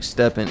taking the next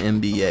step in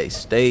NBA.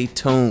 Stay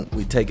tuned.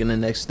 We taking the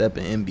next step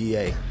in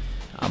NBA.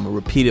 I'm going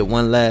to repeat it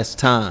one last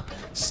time.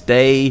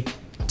 Stay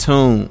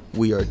tuned.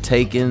 We are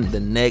taking the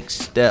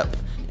next step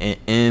in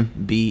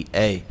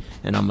NBA.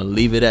 And I'm going to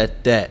leave it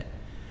at that.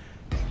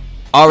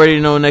 Already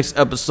know next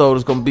episode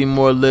is going to be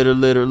more litter,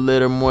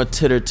 more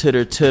titter.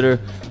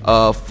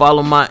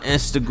 Follow my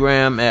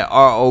Instagram at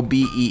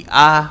ROBEIWHY.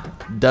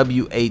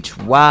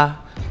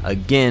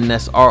 Again,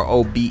 that's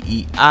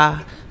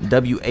ROBEIWHY.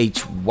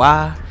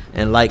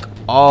 And like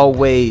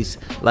always,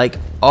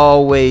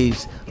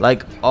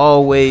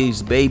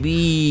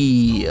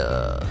 baby,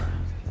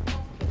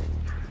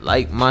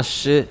 like my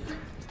shit,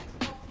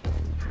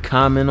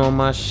 comment on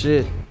my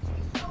shit,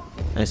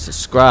 and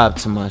subscribe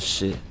to my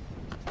shit.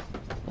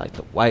 Like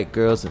the white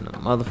girls in the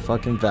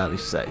motherfucking valley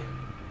say.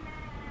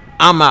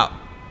 I'm out.